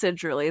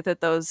message, really,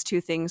 that those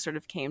two things sort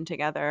of came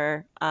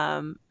together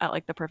at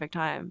like the perfect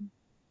time.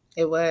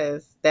 It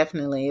was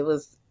definitely. It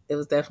was. It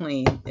was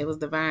definitely. It was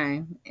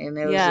divine, and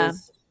it was Yeah,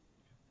 just.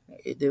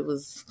 It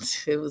was.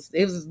 It was.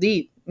 It was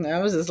deep. And I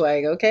was just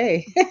like,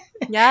 okay,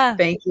 yeah,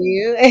 thank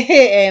you.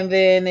 And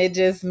then it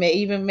just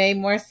even made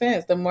more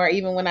sense. The more,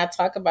 even when I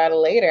talk about it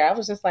later, I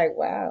was just like,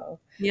 wow.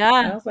 I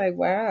yeah, was like,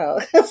 wow.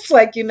 It's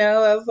like, I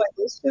was like,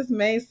 this just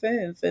made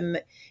sense.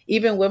 And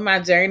even with my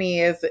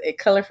journey, as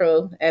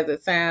colorful as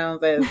it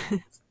sounds, as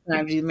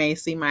sometimes you may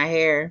see my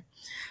hair,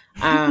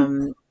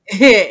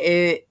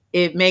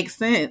 it makes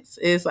sense.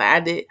 It's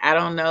like I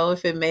don't know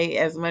if it made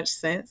as much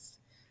sense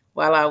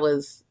while I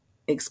was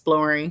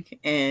exploring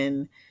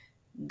and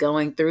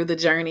going through the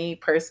journey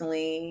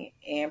personally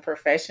and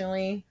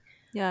professionally.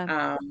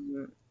 yeah,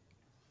 Um,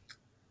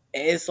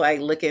 it's like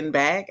looking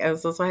back, I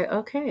was just like,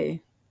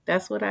 okay,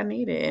 that's what I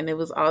needed. And it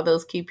was all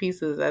those key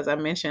pieces, as I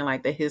mentioned,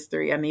 like the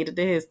history. I needed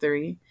the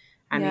history.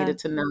 I yeah, needed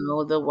to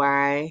know the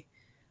why.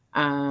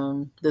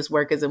 This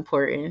work is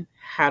important.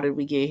 How did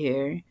we get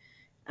here?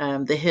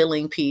 The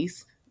healing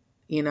piece,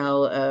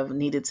 of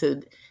needed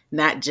to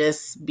not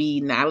just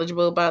be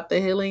knowledgeable about the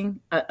healing,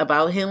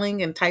 about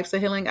healing and types of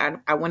healing.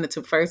 I wanted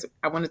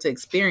to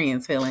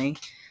experience healing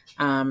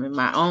in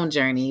my own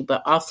journey,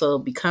 but also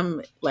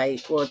become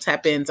like, well,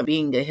 tap into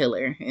being a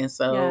healer. And yeah,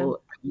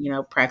 so,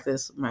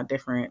 practice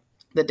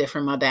the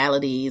different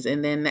modalities.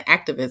 And then the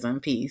activism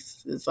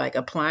piece is like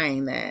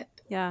applying that,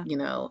 yeah,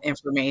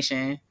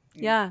 information.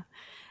 yeah.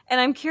 And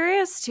I'm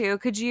curious too,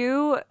 could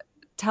you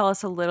tell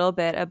us a little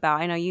bit about,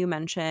 I know you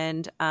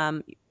mentioned,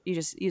 you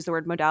just use the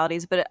word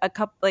modalities, but a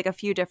couple, like a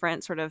few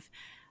different sort of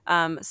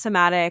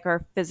somatic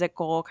or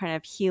physical kind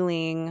of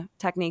healing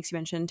techniques. You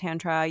mentioned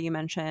Tantra, you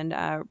mentioned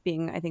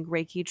being, I think,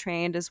 Reiki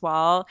trained as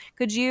well.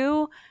 Could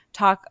you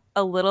talk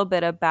a little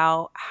bit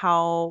about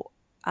how,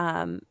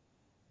 um,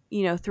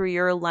 through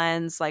your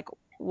lens, like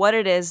what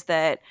it is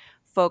that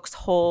folks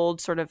hold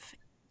sort of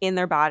in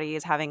their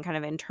bodies, having kind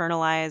of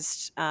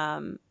internalized,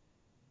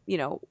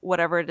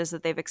 whatever it is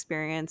that they've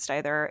experienced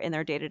either in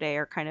their day to day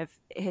or kind of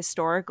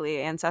historically,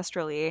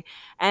 ancestrally,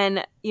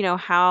 and,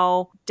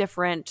 how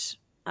different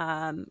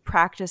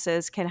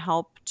practices can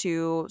help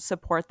to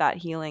support that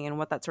healing and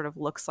what that sort of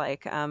looks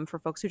like for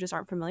folks who just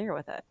aren't familiar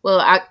with it.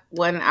 Well,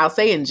 I'll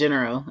say in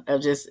general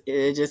of just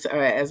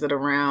as it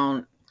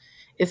around,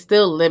 it's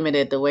still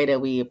limited the way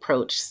that we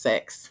approach Yeah.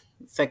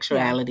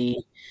 sexuality.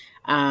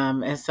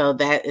 And so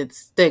that it's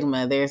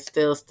stigma. There's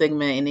still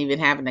stigma in even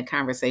having the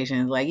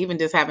conversations, like even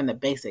just having the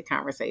basic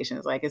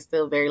conversations. Like it's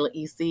still very,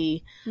 you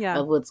see Yeah.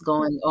 of what's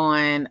going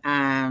on,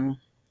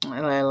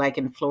 like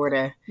in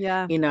Florida,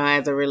 Yeah.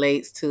 as it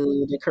relates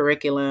to the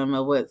curriculum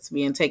of what's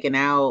being taken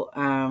out,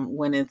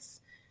 when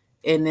it's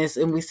in this,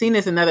 and we've seen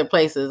this in other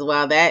places.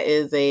 While that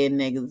is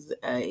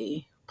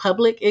a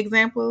public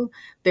example,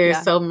 there's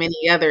Yeah. so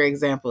many other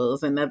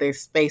examples in other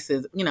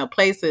spaces,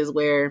 places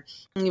where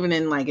even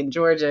in like in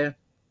Georgia,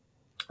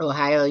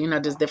 Ohio,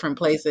 just different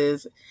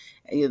places,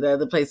 the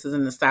other places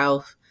in the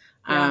South.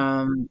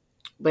 Yeah. Um,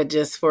 but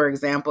just for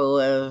example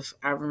of,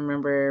 I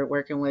remember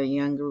working with a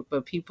young group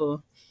of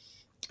people.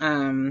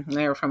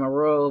 They were from a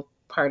rural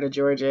part of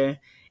Georgia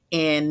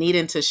and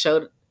needing to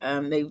show.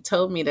 They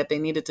told me that they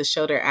needed to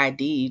show their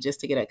ID just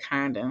to get a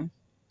condom.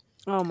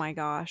 Oh my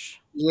gosh.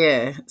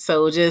 Yeah.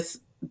 So just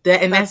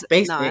that, and that's That's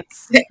basic.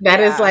 nuts. That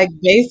is Yeah. like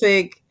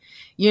basic,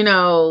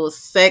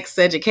 sex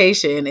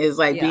education is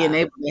like being Yeah.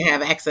 able to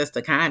have access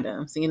to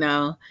condoms.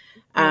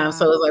 Yeah.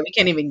 So it's like we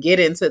can't even get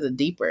into the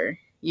deeper,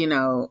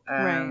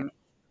 Right.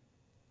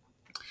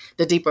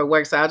 the deeper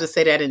work. So I'll just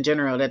say that in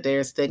general, that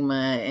there's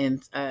stigma,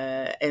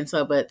 and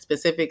so, but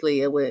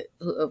specifically with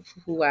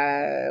who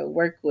I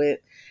work with,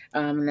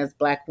 and as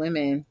Black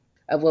women,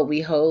 of what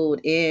we hold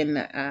in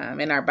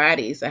our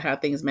bodies and how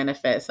things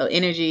manifest. So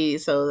energy.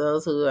 So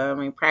those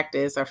who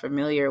practice are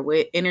familiar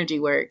with energy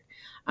work,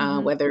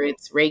 Mm-hmm. whether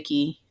it's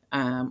Reiki,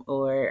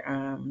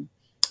 or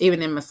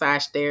even in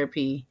massage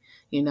therapy.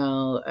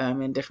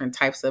 In different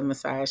types of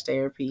massage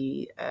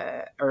therapy,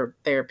 or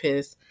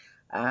therapists,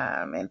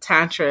 and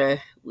Tantra,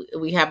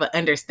 we have an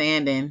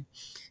understanding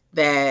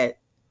that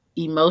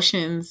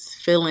emotions,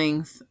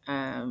 feelings,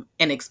 and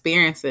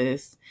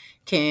experiences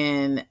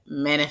can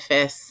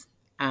manifest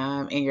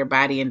in your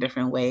body in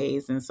different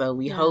ways. And so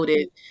we Yeah. hold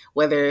it,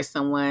 whether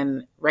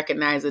someone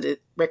recognizes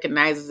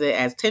it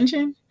as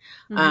tension,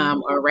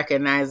 Mm-hmm. or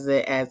recognizes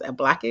it as a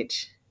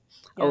blockage,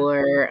 Yeah.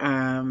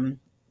 or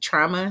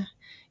trauma,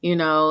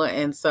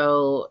 and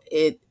so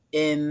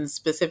in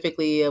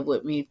specifically of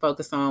what we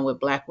focus on with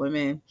Black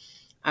women,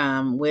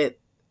 with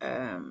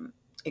um,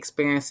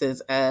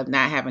 experiences of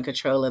not having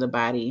control of the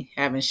body,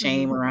 having Mm-hmm.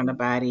 shame around the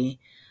body,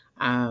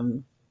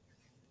 um,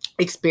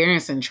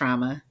 experiencing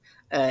trauma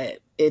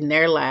in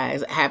their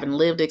lives, having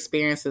lived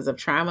experiences of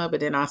trauma, but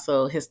then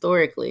also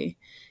historically,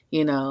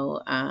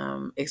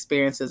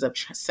 experiences of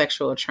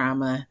sexual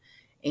trauma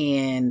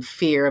and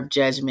fear of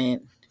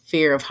judgment,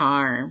 fear of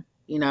harm,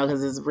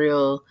 because it's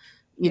real,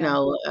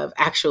 Yeah. of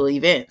actual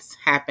events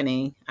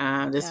happening,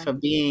 just Yeah.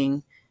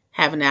 for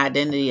having the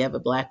identity of a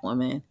Black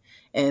woman.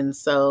 And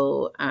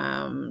so,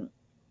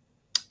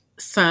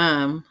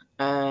 some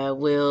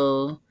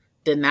will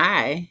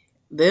deny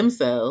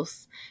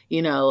themselves,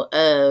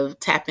 of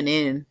tapping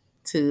in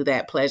to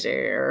that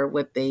pleasure or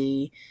what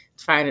they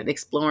find it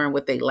exploring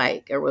what they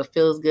like or what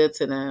feels good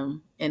to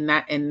them and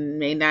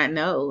may not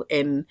know.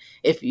 And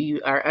if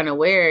you are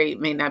unaware, you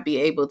may not be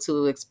able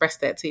to express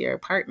that to your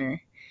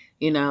partner,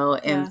 and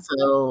Yeah.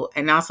 so,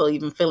 and also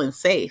even feeling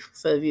safe.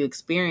 So if you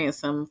experience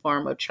some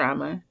form of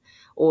trauma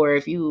or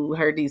if you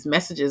heard these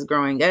messages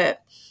growing up,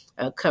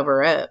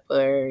 cover up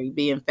or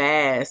being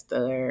fast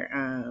or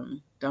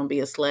don't be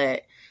a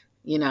slut,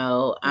 you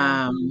know.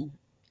 Yeah.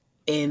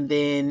 And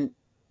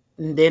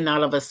then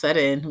all of a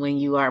sudden, when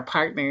you are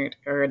partnered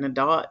or an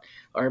adult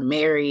or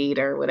married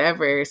or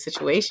whatever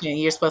situation,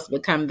 you're supposed to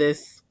become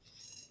this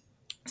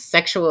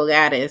sexual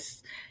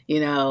goddess,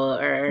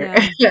 or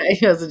Yeah.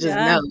 you're supposed to just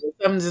Yeah. know.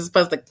 Something's just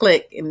supposed to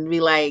click and be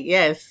like,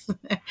 yes,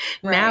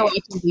 now Right. I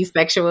can be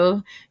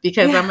sexual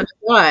because I'm Yeah. an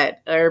adult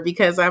or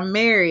because I'm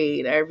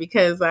married or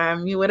because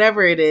I'm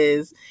whatever it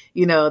is,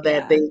 that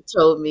Yeah. they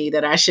told me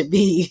that I should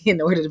be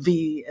in order to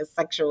be a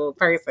sexual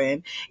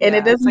person. And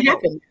it Yeah. It's doesn't like a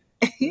happen.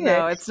 Yeah.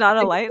 no, it's not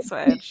a light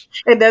switch.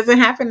 It doesn't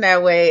happen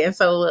that way. And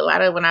so a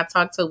lot of when I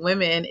talk to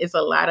women, it's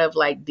a lot of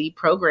like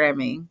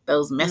deprogramming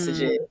those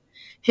messages. Mm.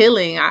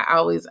 Healing,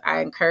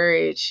 I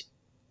encourage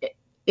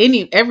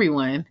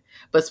everyone,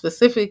 but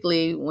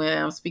specifically when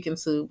I'm speaking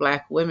to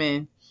Black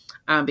women,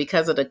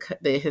 because of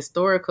the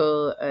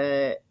historical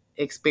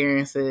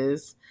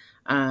experiences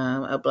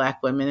of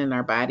Black women in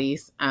our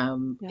bodies, Yeah.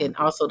 and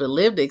also the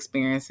lived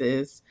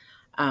experiences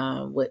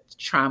with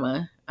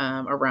trauma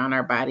around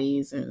our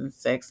bodies and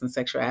sex and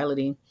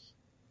sexuality,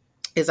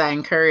 is I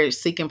encourage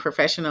seeking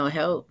professional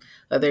help,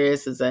 whether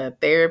it's as a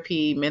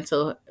therapy,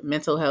 mental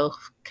health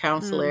Mm.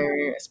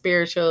 counselor,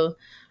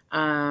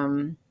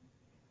 um,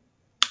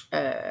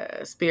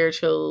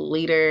 spiritual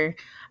leader,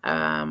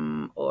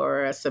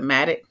 or a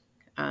somatic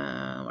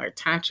or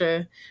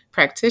tantra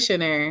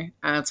practitioner,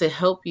 to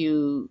help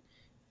you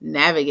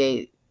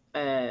navigate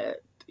uh,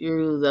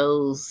 through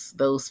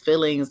those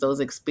feelings, those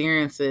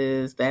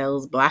experiences,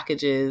 those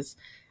blockages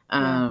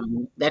Yeah.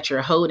 that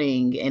you're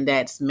holding, and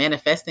that's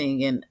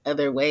manifesting in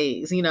other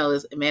ways.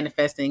 Is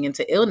manifesting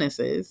into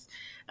illnesses.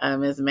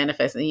 Is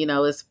manifesting.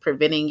 Is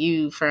preventing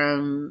you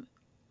from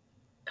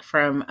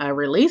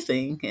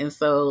releasing. And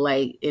so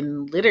like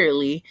in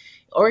literally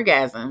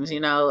orgasms,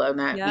 of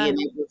not Yeah. being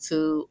able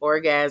to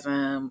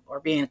orgasm or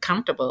being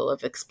comfortable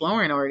of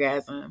exploring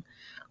orgasm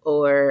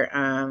or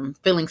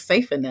feeling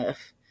safe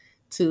enough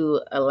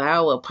to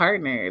allow a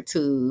partner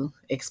to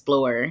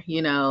explore,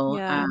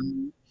 Yeah.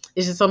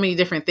 it's just so many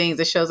different things.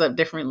 It shows up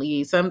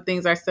differently. Some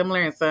things are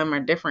similar and some are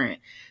different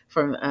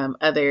from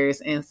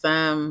others, and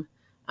some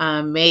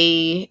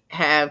may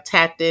have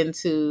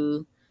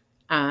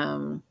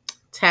um,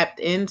 tapped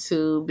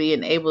into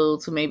being able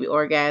to maybe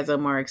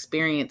orgasm or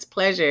experience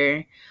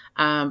pleasure,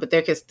 but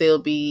there could still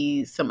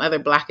be some other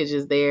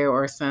blockages there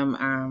or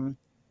some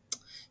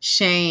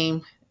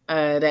shame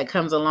that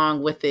comes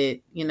along with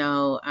it, where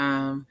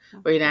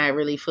you're not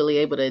really fully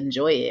able to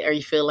enjoy it, or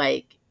you feel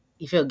like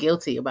you feel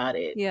guilty about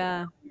it,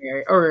 Yeah.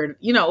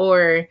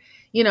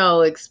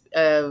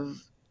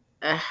 of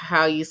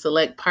how you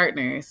select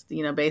partners,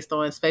 based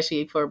on,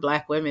 especially for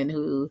Black women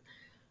who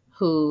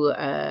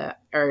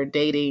are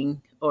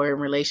dating or in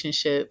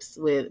relationships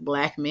with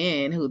Black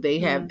men who they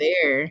have Mm.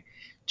 their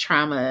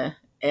trauma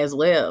as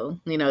well,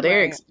 their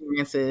Right.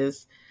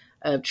 experiences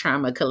of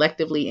trauma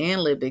collectively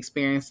and lived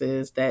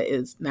experiences that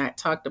is not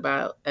talked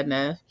about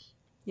enough,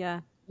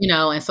 Yeah.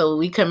 and so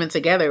we coming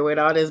together with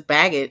all this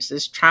baggage,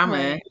 this trauma,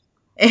 Right.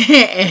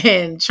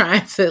 and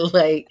trying to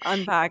like,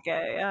 Unpack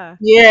it. Yeah.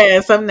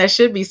 yeah, something that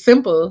should be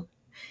simple,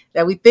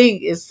 that we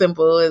think is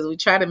simple, is we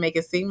try to make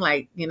it seem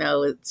like,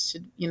 it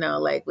should,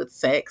 like with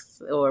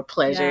sex or Yeah.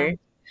 pleasure.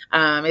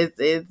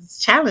 It's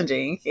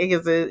challenging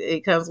because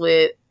it comes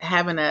with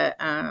having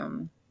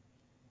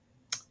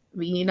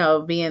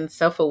being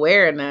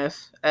self-aware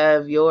enough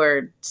of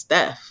your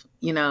stuff,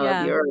 of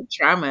Yeah. your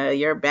trauma,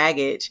 your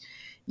baggage,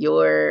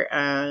 your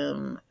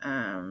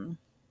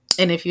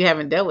and if you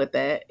haven't dealt with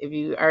that, if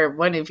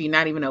you're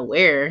not even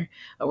aware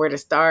of where to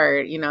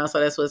start, so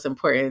that's what's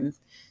important,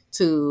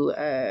 to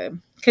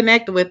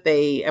connect with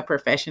a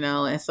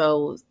professional. And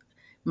so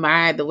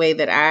the way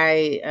that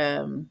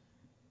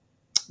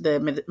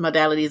the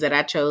modalities that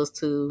I chose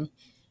to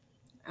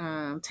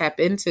tap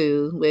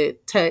into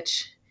with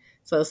touch,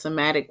 so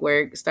somatic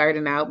work,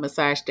 starting out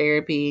massage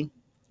therapy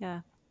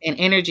Yeah. and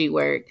energy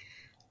work,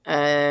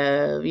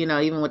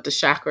 even with the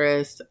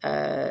chakras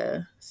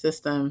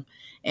system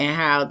and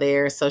how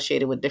they're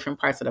associated with different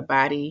parts of the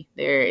body.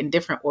 They're in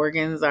different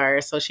organs are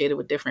associated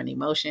with different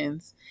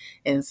emotions.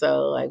 And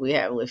so like we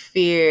have with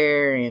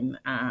fear and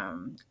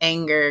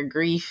anger,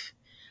 grief,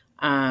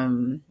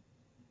 um,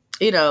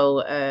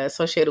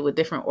 associated with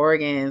different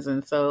organs.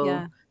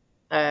 Yeah.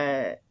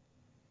 Uh,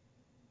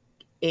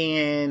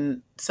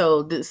 and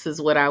so this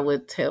is what I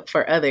would tell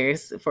for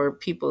others, for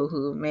people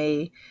who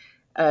may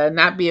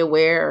not be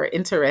aware or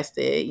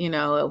interested,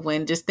 of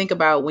when just think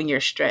about when you're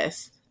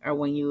stressed or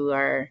when you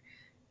are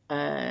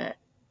uh,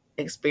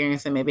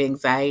 experiencing maybe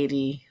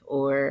anxiety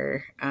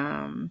or,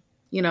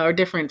 or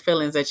different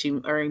feelings that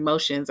you or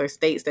emotions or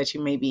states that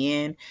you may be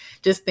in.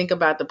 Just think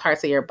about the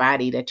parts of your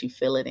body that you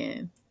feel it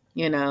in.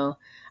 You know,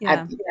 I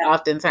Yeah.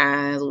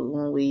 oftentimes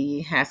when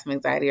we have some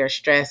anxiety or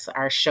stress,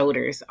 our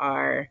shoulders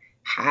are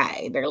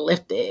high, they're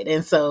lifted.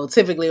 And so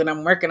typically when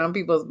I'm working on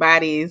people's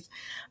bodies,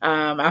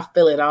 I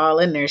feel it all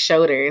in their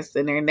shoulders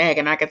and their neck.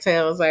 And I could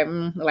tell it's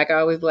like I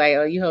always be like,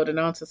 oh, you holding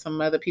on to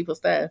some other people's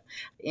stuff.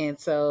 And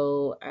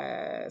so,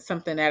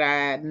 something that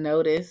I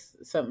noticed,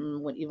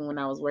 even when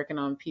I was working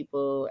on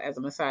people as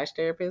a massage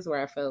therapist,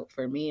 where I felt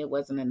for me it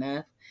wasn't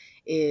enough,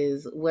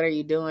 is what are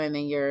you doing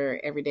in your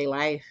everyday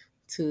life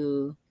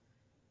to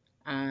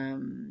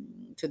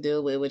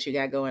deal with what you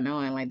got going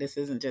on? Like this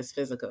isn't just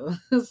physical.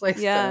 It's like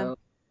Yeah. so.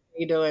 What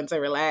are you doing to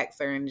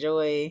relax or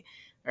enjoy?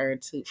 Or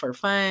for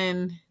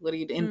fun? What are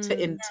you doing?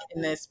 Mm.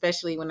 And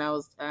especially when I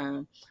was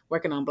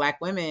working on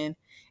Black women,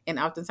 and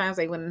oftentimes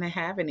they wouldn't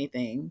have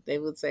anything. They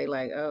would say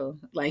like, "Oh,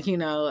 like it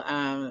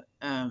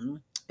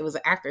was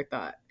an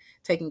afterthought,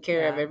 taking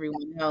care of Yeah.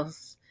 everyone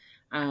else,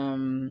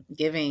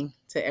 giving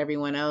to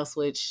everyone else,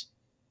 which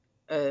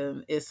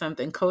is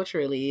something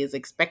culturally is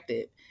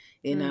expected,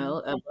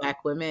 Mm. of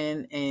Black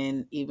women,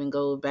 and even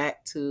go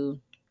back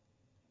to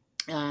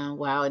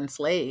while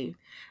enslaved,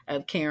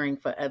 of caring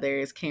for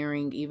others,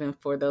 caring even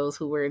for those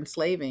who were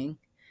enslaving,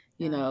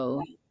 you Yeah.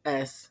 know,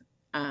 us.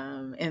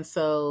 And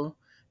so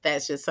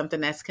that's just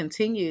something that's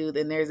continued.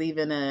 And there's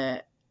even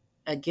a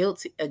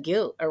guilt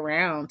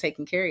around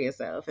taking care of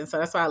yourself. And so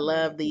that's why I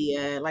love Right.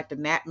 the like the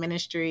nap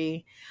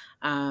ministry.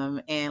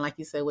 And like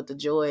you said, with the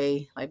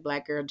joy, like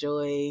Black Girl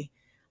Joy,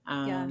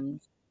 Yeah. um,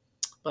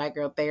 Black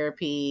Girl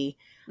Therapy,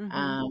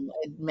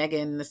 Mm-hmm.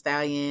 Megan the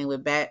Stallion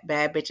with bad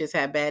bitches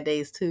have bad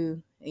days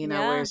too. Where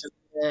Yeah. it's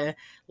just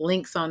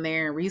links on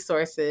there and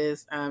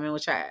resources, in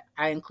which I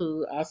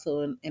include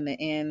also in the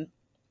end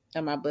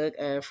of my book,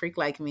 Freak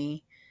Like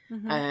Me,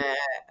 Mm-hmm. uh,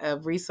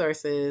 of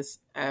resources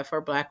for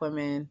Black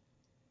women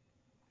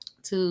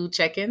to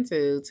check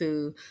into.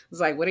 To It's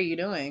like, what are you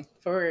doing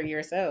for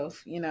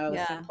yourself? It's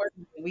Yeah.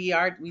 important.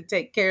 We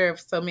take care of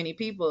so many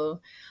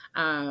people,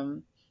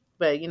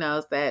 but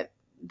it's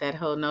that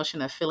whole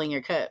notion of filling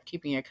your cup,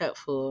 keeping your cup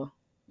full,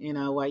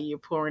 while you're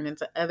pouring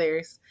into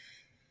others.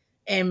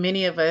 And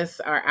many of us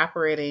are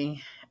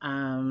operating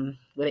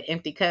with an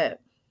empty cup,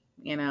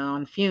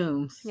 on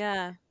fumes.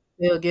 Yeah.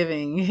 Still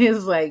giving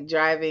is like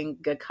driving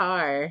a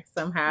car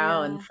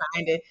somehow and Yeah.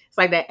 find it. It's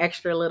like that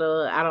extra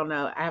little. I don't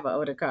know. I have an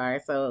older car,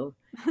 so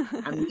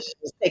I'm used to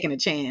just taking a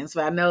chance.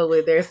 But I know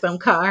where there's some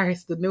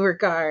cars, the newer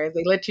cars,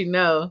 they let you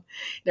know,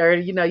 or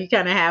you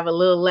kind of have a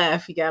little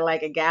left. You got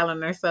like a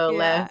gallon or so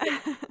Yeah. left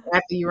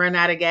after you run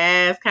out of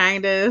gas,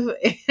 kind of.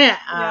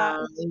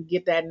 Yeah. You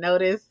get that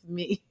notice.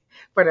 Me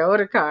for the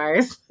older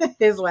cars,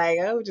 it's like,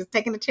 oh, just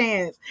taking a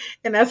chance,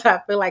 and that's how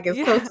I feel like it's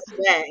close Yeah.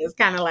 to that. It's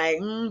kind of like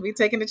we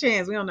taking a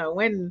chance. We don't know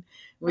when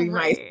we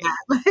might Right.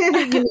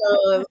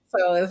 stop,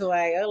 So it's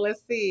like, oh,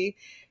 let's see.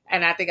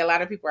 And I think a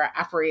lot of people are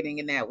operating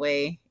in that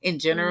way in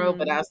general,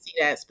 but Mm. I see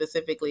that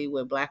specifically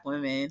with Black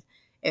women.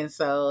 And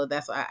so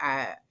that's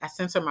why I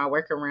center my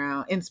work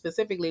around, and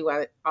specifically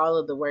why all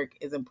of the work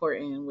is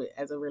important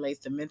as it relates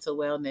to mental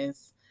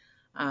wellness,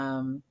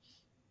 um,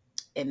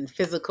 and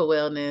physical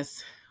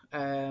wellness.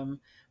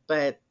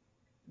 But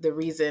the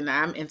reason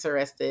I'm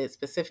interested,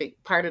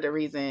 specific part of the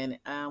reason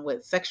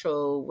with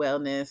sexual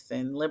wellness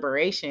and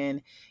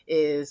liberation,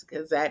 is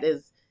because that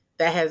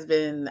has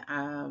been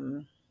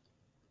um,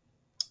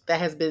 that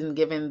has been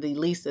given the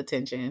least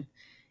attention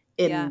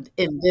Yeah.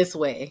 in this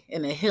way,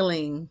 in a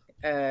healing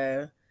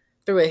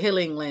through a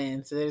healing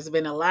lens. There's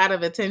been a lot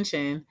of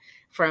attention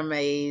from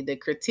the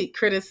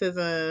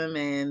criticism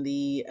and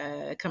the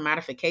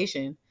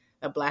commodification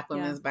of Black Yeah.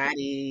 women's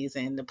bodies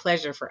and the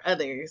pleasure for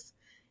others,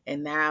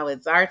 and now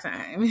it's our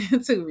time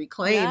to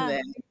reclaim Yeah.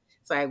 that.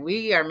 It's like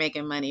we are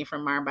making money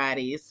from our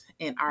bodies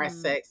and our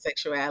Mm.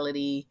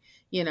 sexuality,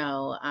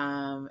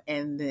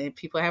 and then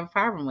people have a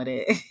problem with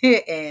it.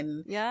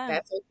 And Yeah.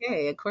 that's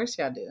okay. Of course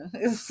y'all do.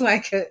 It's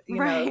like,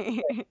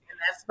 Right.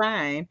 that's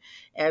fine.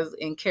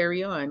 And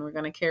carry on. We're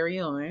going to carry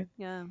on.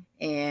 Yeah.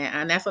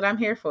 And that's what I'm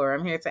here for.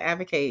 I'm here to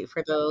advocate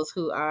for those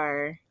who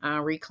are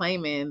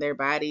reclaiming their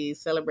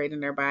bodies, celebrating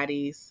their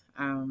bodies.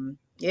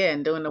 Yeah,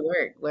 and doing the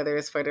work, whether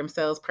it's for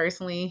themselves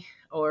personally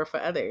or for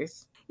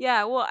others.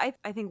 Yeah, well,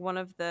 I think one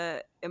of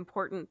the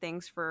important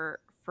things for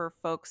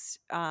folks,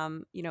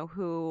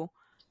 who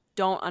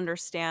don't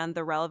understand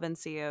the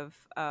relevancy of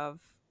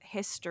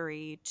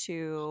history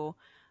to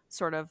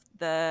sort of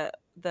the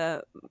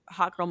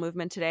hot girl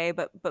movement today,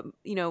 but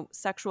you know,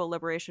 sexual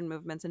liberation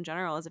movements in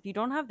general, is if you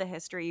don't have the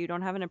history, you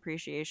don't have an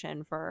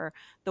appreciation for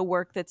the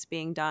work that's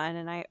being done.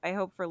 And I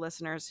hope for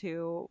listeners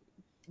who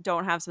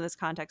don't have some of this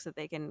context that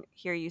they can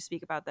hear you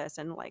speak about this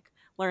and like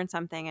learn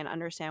something and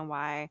understand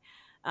why,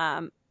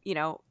 you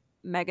know,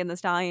 Megan the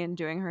Stallion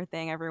doing her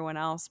thing, everyone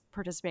else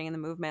participating in the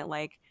movement,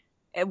 like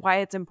why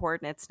it's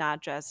important. It's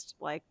not just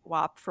like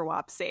WAP for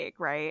WAP's sake,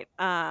 right?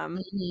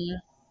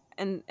 Mhm.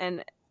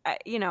 And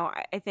you know,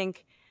 I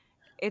think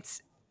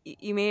it's,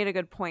 you made a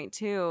good point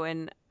too.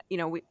 And you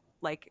know, we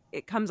like,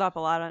 it comes up a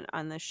lot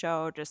on the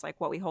show, just like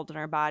what we hold in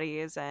our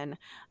bodies. And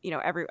you know,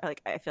 every,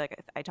 like, I feel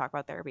like I talk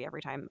about therapy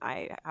every time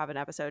I have an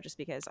episode, just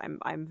because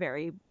I'm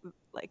very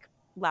like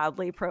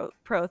loudly pro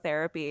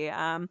therapy.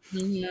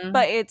 Mhm.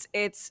 But it's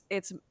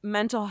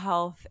mental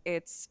health,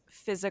 it's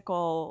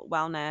physical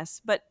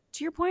wellness. But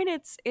to your point,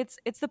 it's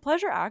the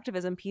pleasure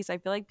activism piece I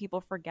feel like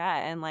people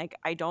forget, and like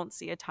I don't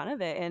see a ton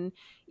of it. And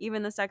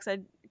even the sex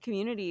ed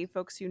community,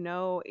 folks who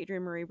know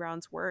Adrienne Marie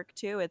Brown's work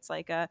too, it's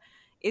like a,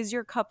 is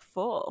your cup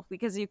full?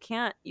 Because you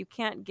can't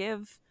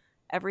give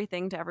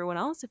everything to everyone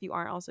else if you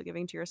aren't also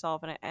giving to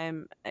yourself.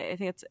 And I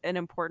think it's an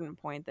important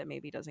point that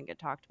maybe doesn't get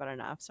talked about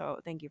enough, so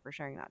thank you for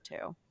sharing that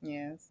too.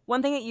 Yes.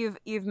 One thing that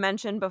you've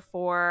mentioned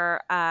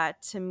before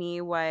to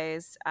me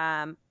was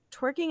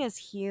twerking is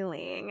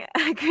healing.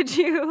 Could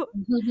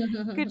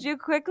you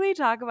quickly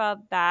talk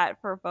about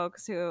that for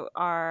folks who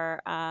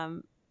are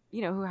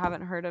you know, who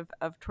haven't heard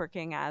of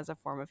twerking as a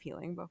form of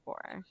healing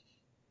before?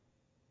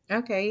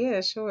 Okay,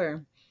 yeah,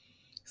 sure.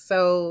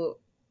 So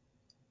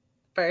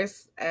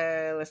first,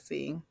 let's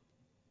see.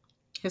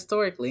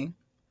 Historically,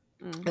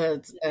 Mm.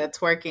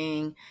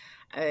 twerking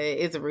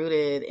is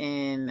rooted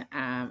in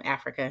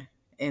Africa,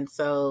 and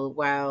so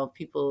while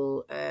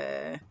people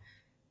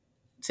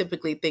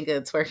typically think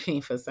of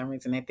twerking, for some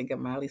reason they think of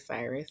Miley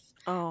Cyrus,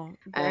 Oh,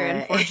 very uh,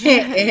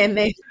 unfortunate. and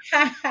they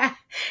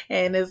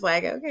and it's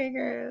like, okay,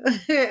 girl,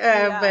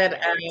 but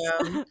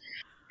Yikes.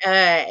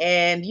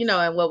 and you know,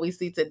 and what we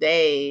see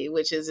today,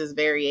 which is just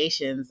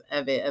variations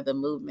of it, of the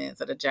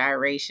movements, of the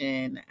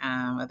gyration,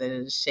 of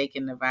the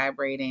shaking, the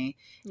vibrating,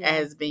 Yeah.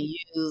 has been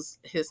used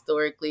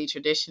historically,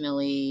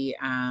 traditionally,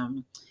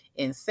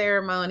 in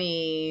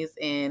ceremonies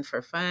and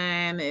for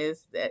fun.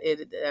 Is that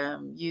it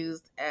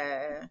used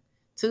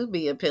to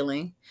be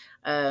appealing,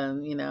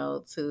 you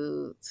know,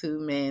 to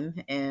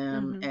men,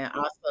 Hmm. and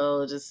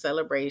also just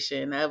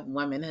celebration of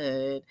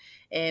womanhood,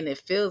 and it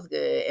feels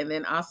good, and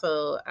then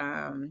also.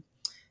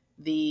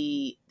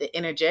 The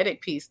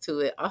energetic piece to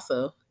it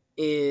also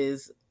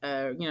is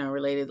you know,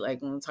 related, like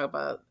when we talk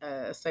about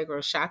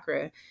sacral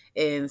chakra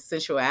and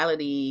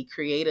sensuality,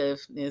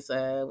 creativeness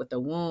with the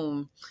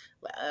womb.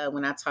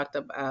 When I talked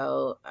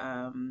about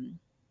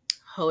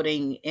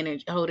holding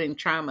energy, holding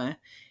trauma,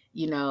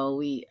 you know,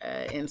 we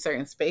in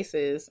certain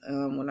spaces,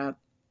 when I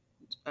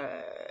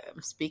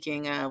I'm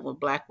speaking with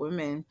Black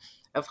women,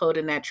 of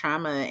holding that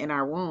trauma in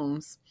our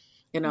wombs,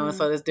 you know, and Mm.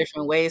 so there's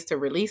different ways to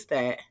release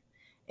that,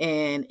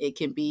 and it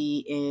can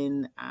be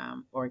in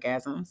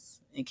orgasms.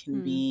 It can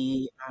Mm.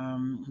 be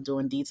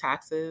doing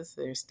detoxes.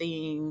 There's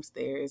steams.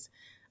 There's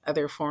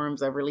other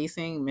forms of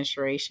releasing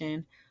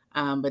menstruation,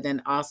 but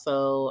then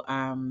also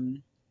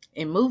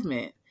in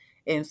movement.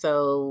 And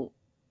so,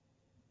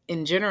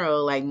 in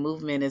general, like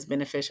movement is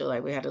beneficial.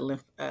 Like we had a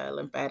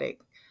lymphatic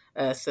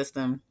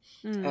system.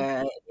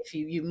 Mm. If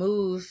you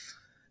move,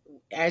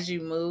 as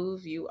you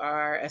move, you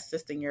are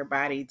assisting your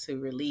body to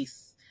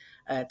release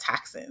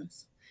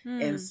toxins.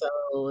 And Mm.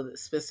 so,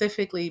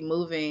 specifically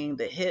moving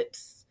the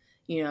hips,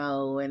 you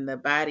know, and the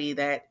body,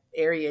 that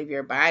area of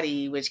your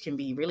body, which can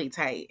be really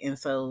tight. And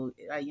so,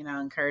 you know,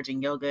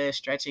 encouraging yoga,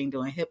 stretching,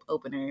 doing hip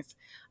openers,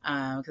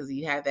 because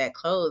you have that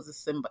close,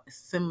 is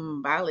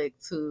symbolic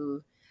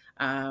to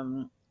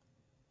um,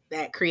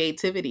 that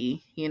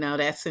creativity, you know,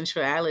 that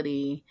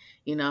sensuality,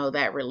 you know,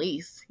 that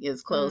release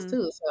is close Mm.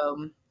 too.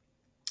 So,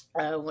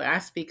 when I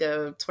speak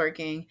of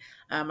twerking,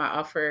 I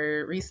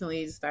offer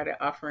recently started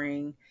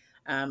offering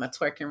a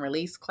twerk and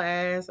release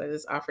class. I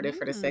just offered it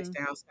for the Sex Mm.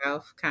 Down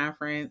South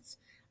conference,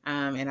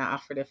 and I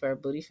offered it for a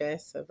Booty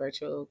Fest, a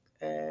virtual,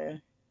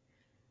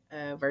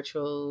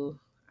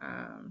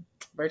 um,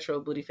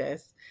 virtual Booty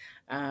Fest,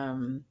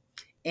 um,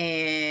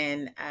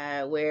 and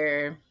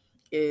where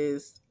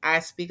is I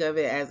speak of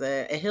it as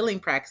a healing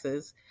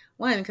practice.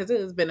 One, because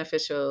it was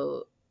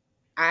beneficial.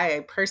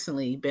 I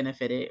personally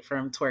benefited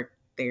from twerk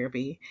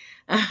therapy.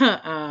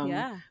 um,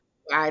 Yeah.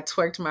 I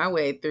twerked my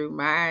way through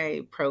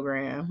my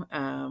program,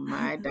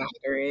 my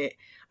doctorate,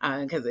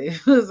 because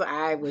it was,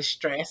 I was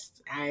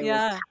stressed, I was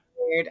Yeah.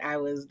 tired, I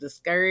was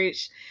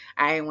discouraged,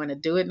 I didn't want to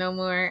do it no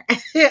more.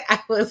 I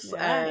was,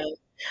 Yeah.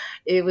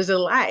 it was a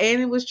lot,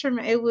 and it was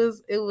trauma. It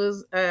was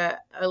a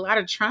lot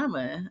of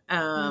trauma.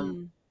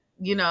 Mm.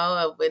 You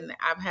know, when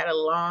I've had a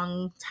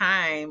long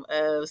time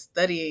of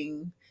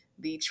studying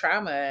the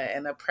trauma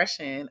and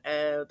oppression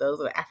of those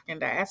of the African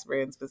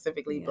diaspora, and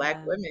specifically Black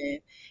Yeah. women,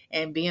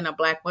 and being a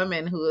Black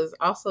woman who has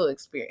also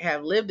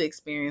have lived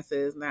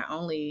experiences, not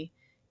only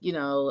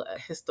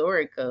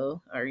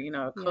historical or,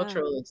 Yeah.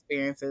 cultural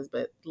experiences,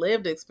 but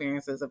lived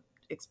experiences of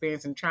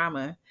experiencing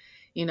trauma,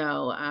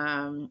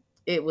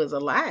 it was a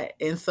lot.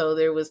 And so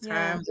there was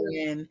Yeah. times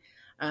when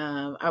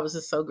I was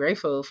just so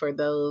grateful for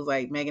those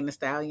like Megan Thee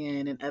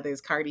Stallion and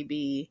others, Cardi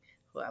B,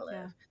 who I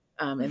Yeah.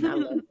 love. And I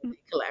love when they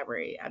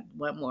collaborate. I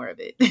want more of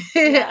it.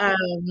 Yeah.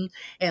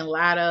 And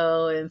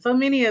Lotto and so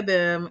many of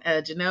them,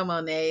 Janelle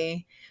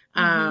Monáe.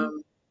 Mhm.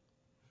 Um,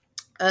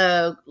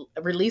 uh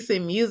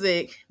releasing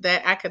music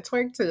that I could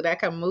twerk to, that I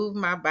could move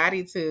my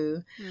body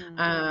to.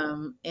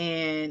 Mm.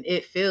 And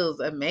it feels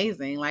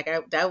amazing. Like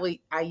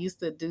I used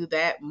to do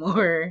that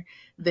more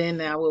than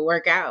I would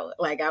work out.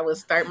 Like I would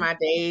start my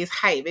days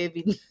hype. It'd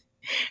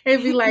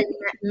be like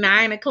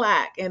 9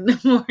 o'clock in the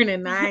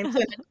morning, 9,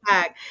 10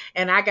 o'clock,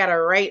 and I gotta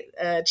write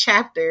a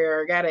chapter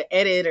or gotta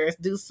edit or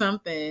do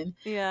something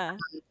Yeah.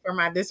 for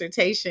my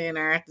dissertation,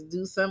 or I have to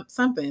do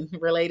something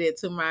related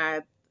to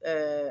my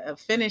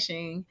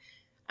finishing.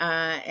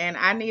 And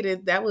I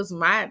needed, that was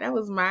my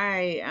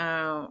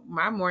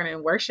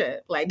morning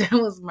worship. Like that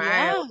was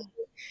Yeah.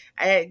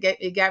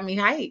 it got me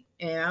hyped.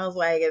 And I was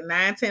like, at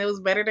 9, 10, it was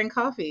better than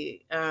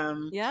coffee.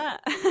 Yeah.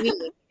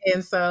 Me.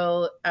 And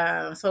so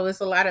it's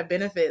a lot of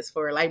benefits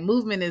for, like,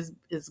 movement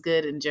is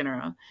good in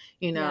general,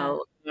 Yeah.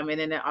 and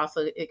then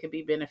it could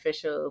be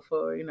beneficial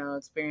for,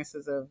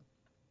 experiences of,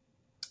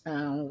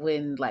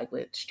 when, like,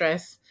 with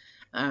stress,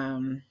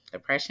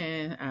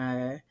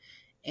 depression,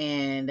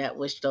 and that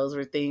which those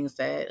were things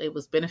that it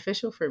was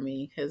beneficial for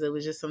me, because it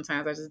was just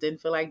sometimes I just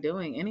didn't feel like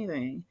doing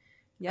anything,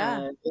 Yeah.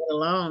 let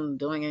alone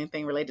doing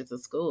anything related to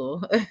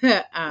school. And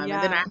then I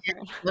Yeah. had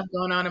stuff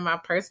going on in my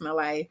personal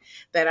life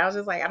that I was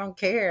just like, I don't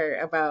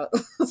care about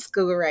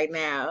school right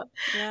now.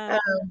 Yeah.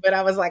 Um, but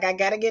I was like, I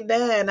gotta get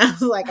done. I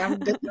was like,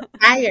 I'm just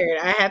tired.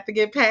 I have to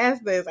get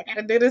past this. I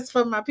gotta do this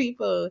for my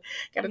people.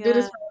 Gotta do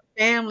this Yeah. for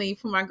my family,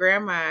 for my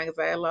grandma, because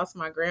I had lost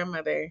my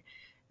grandmother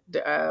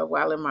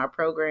while in my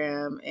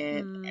program,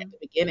 and at Mm. the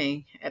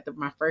beginning,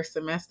 my first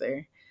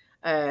semester.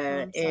 Oh,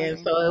 I'm And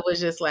sorry. so it was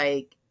just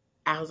like,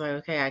 I was like,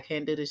 okay, I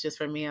can't do this just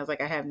for me. I was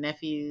like, I have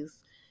nephews.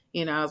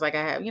 I was like,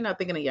 I have,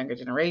 thinking of younger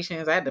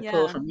generations. I had to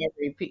pull Yeah. from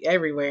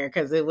everywhere,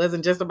 because it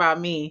wasn't just about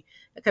me,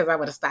 because I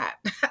would have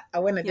stopped. I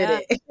wouldn't have did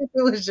Yeah. it.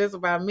 It was just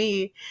about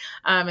me.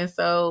 And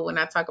so when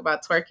I talk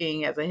about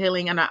twerking as a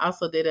healing, and I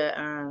also did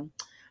a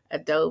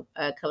dope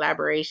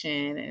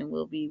collaboration, and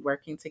we'll be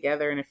working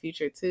together in the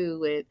future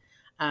too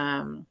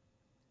um,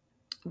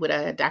 with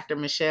Dr.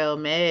 Michelle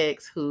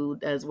Meggs, who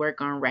does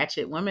work on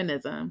ratchet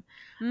womanism.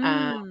 Um,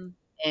 Mm.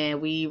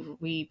 and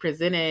we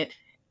presented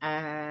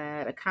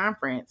at a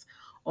conference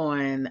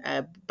on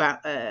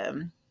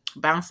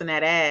bouncing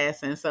that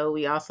ass, and so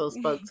we also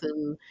spoke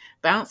to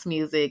bounce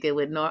music and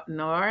with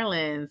New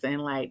Orleans,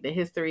 and like the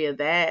history of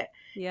that,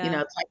 Yeah.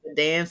 type of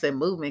dance and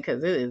movement,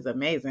 because it is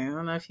amazing. I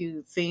don't know if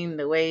you've seen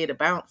the way the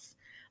bounce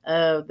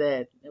of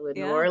that with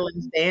New Yeah.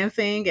 Orleans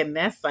dancing, and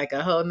that's like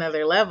a whole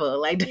nother level.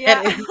 Like that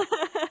Yeah. is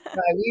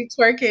like, we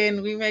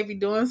twerking, we may be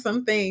doing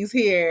some things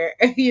here,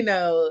 in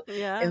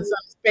Yeah. some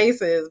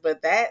spaces,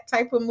 but that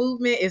type of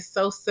movement is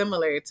so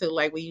similar to,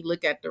 like, when you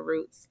look at the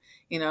roots,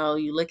 you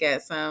look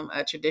at some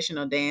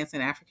traditional dance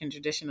and African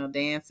traditional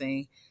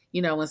dancing,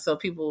 when so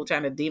people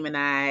trying to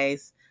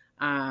demonize,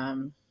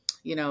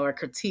 or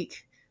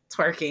critique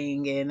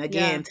twerking, and Yeah.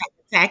 again,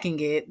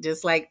 attacking it,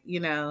 just like,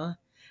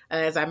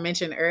 as I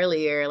mentioned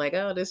earlier, like,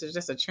 oh, this is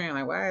just a trend.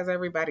 Like, why is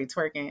everybody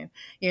twerking? Or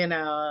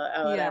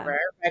Yeah. whatever.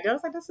 I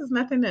was like, this is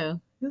nothing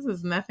new. This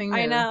is nothing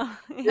I new. know.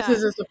 This Yeah.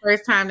 is just the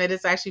first time that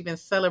it's actually been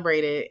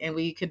celebrated, and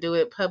we could do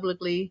it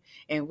publicly,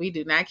 and we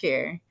do not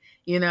care,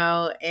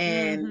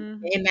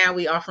 and Mhm. now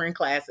we offering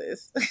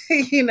classes,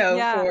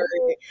 Yeah. for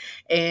it.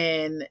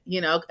 And,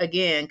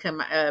 again,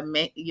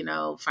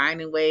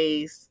 finding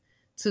ways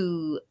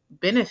to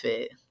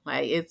benefit.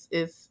 Like, it's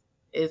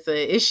an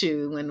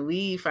issue when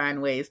we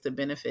find ways to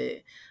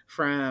benefit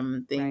from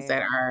Right.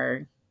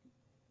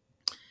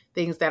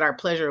 things that are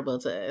pleasurable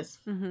to us,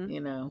 Mhm. you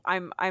know.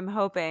 I'm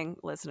hoping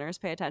listeners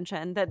pay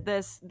attention that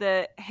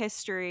the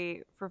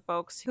history for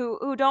folks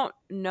who don't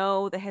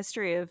know the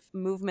history of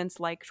movements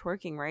like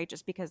twerking, right?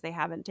 Just because they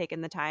haven't taken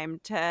the time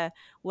to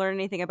learn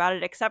anything about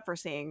it except for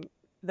seeing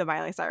the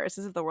Miley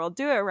Cyruses of the world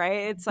do it,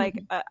 right? It's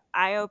like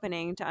eye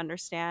opening to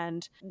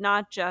understand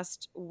not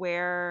just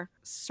where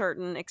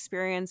certain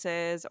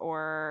experiences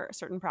or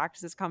certain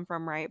practices come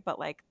from, right? But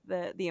like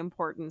the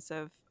importance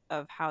of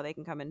how they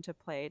can come into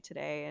play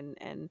today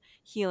and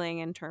healing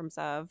in terms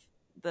of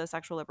the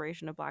sexual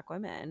liberation of Black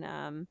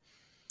women.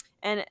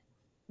 And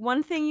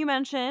one thing you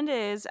mentioned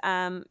is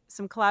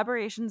some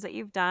collaborations that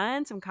you've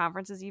done, some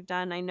conferences you've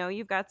done. I know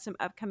you've got some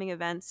upcoming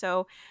events.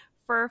 So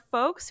for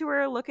folks who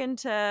are looking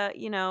to,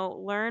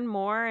 learn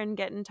more and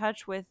get in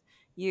touch with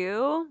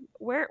you,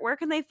 where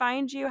can they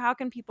find you? How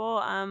can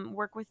people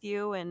work with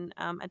you and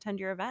attend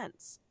your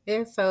events?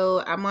 Yeah,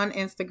 so I'm on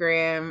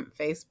Instagram,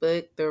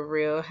 Facebook, The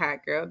Real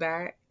Hot Girl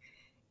Doc.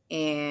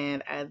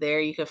 And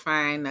there you can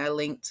find a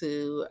link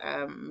to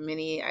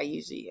many. I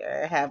usually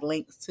have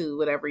links to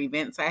whatever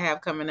events I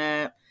have coming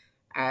up.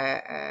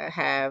 I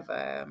have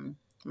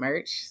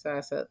merch. So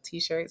I sell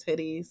t-shirts,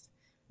 hoodies.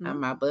 Mm,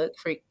 My book,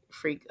 Freak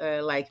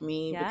Like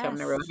Me,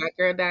 Becoming a Real yes. Hot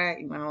Girl Doc.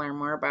 You want to learn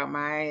more about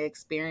my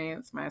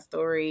experience, my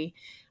story.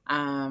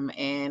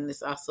 And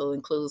this also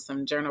includes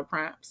some journal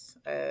prompts.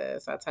 So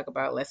I talk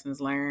about lessons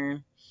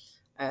learned.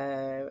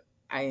 Uh,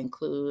 I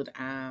include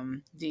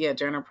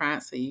journal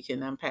prompts so you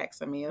can unpack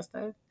some of your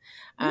stuff.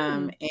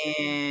 Mm,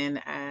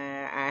 And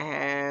I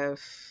have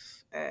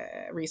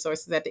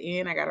resources at the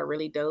end. I got a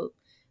really dope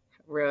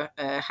real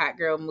hot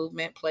girl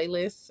movement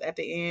playlist at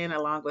the end,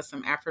 along with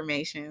some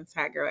affirmations,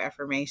 hot girl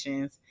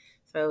affirmations.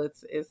 So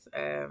it's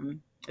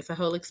a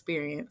whole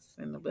experience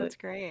in the book. that's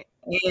great.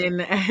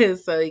 And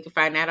so you can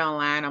find that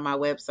online on my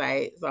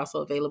website. It's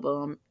also available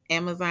on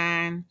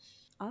Amazon.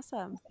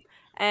 Awesome.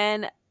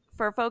 And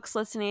for folks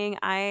listening,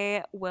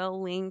 I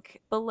will link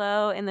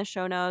below in the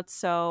show notes.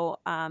 So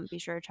be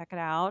sure to check it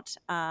out.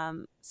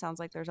 Sounds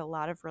like there's a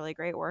lot of really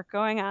great work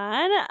going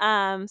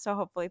on. So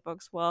hopefully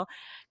folks will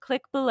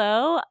click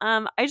below.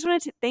 I just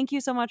wanted to thank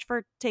you so much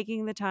for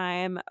taking the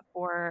time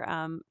for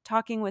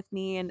talking with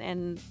me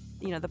and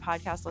the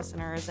podcast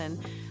listeners and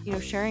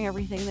sharing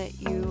everything that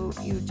you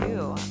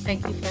do.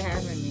 Thank you for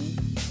having me.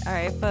 All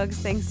right, folks,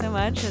 thanks so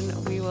much,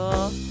 and we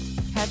will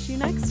catch you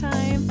next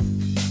time.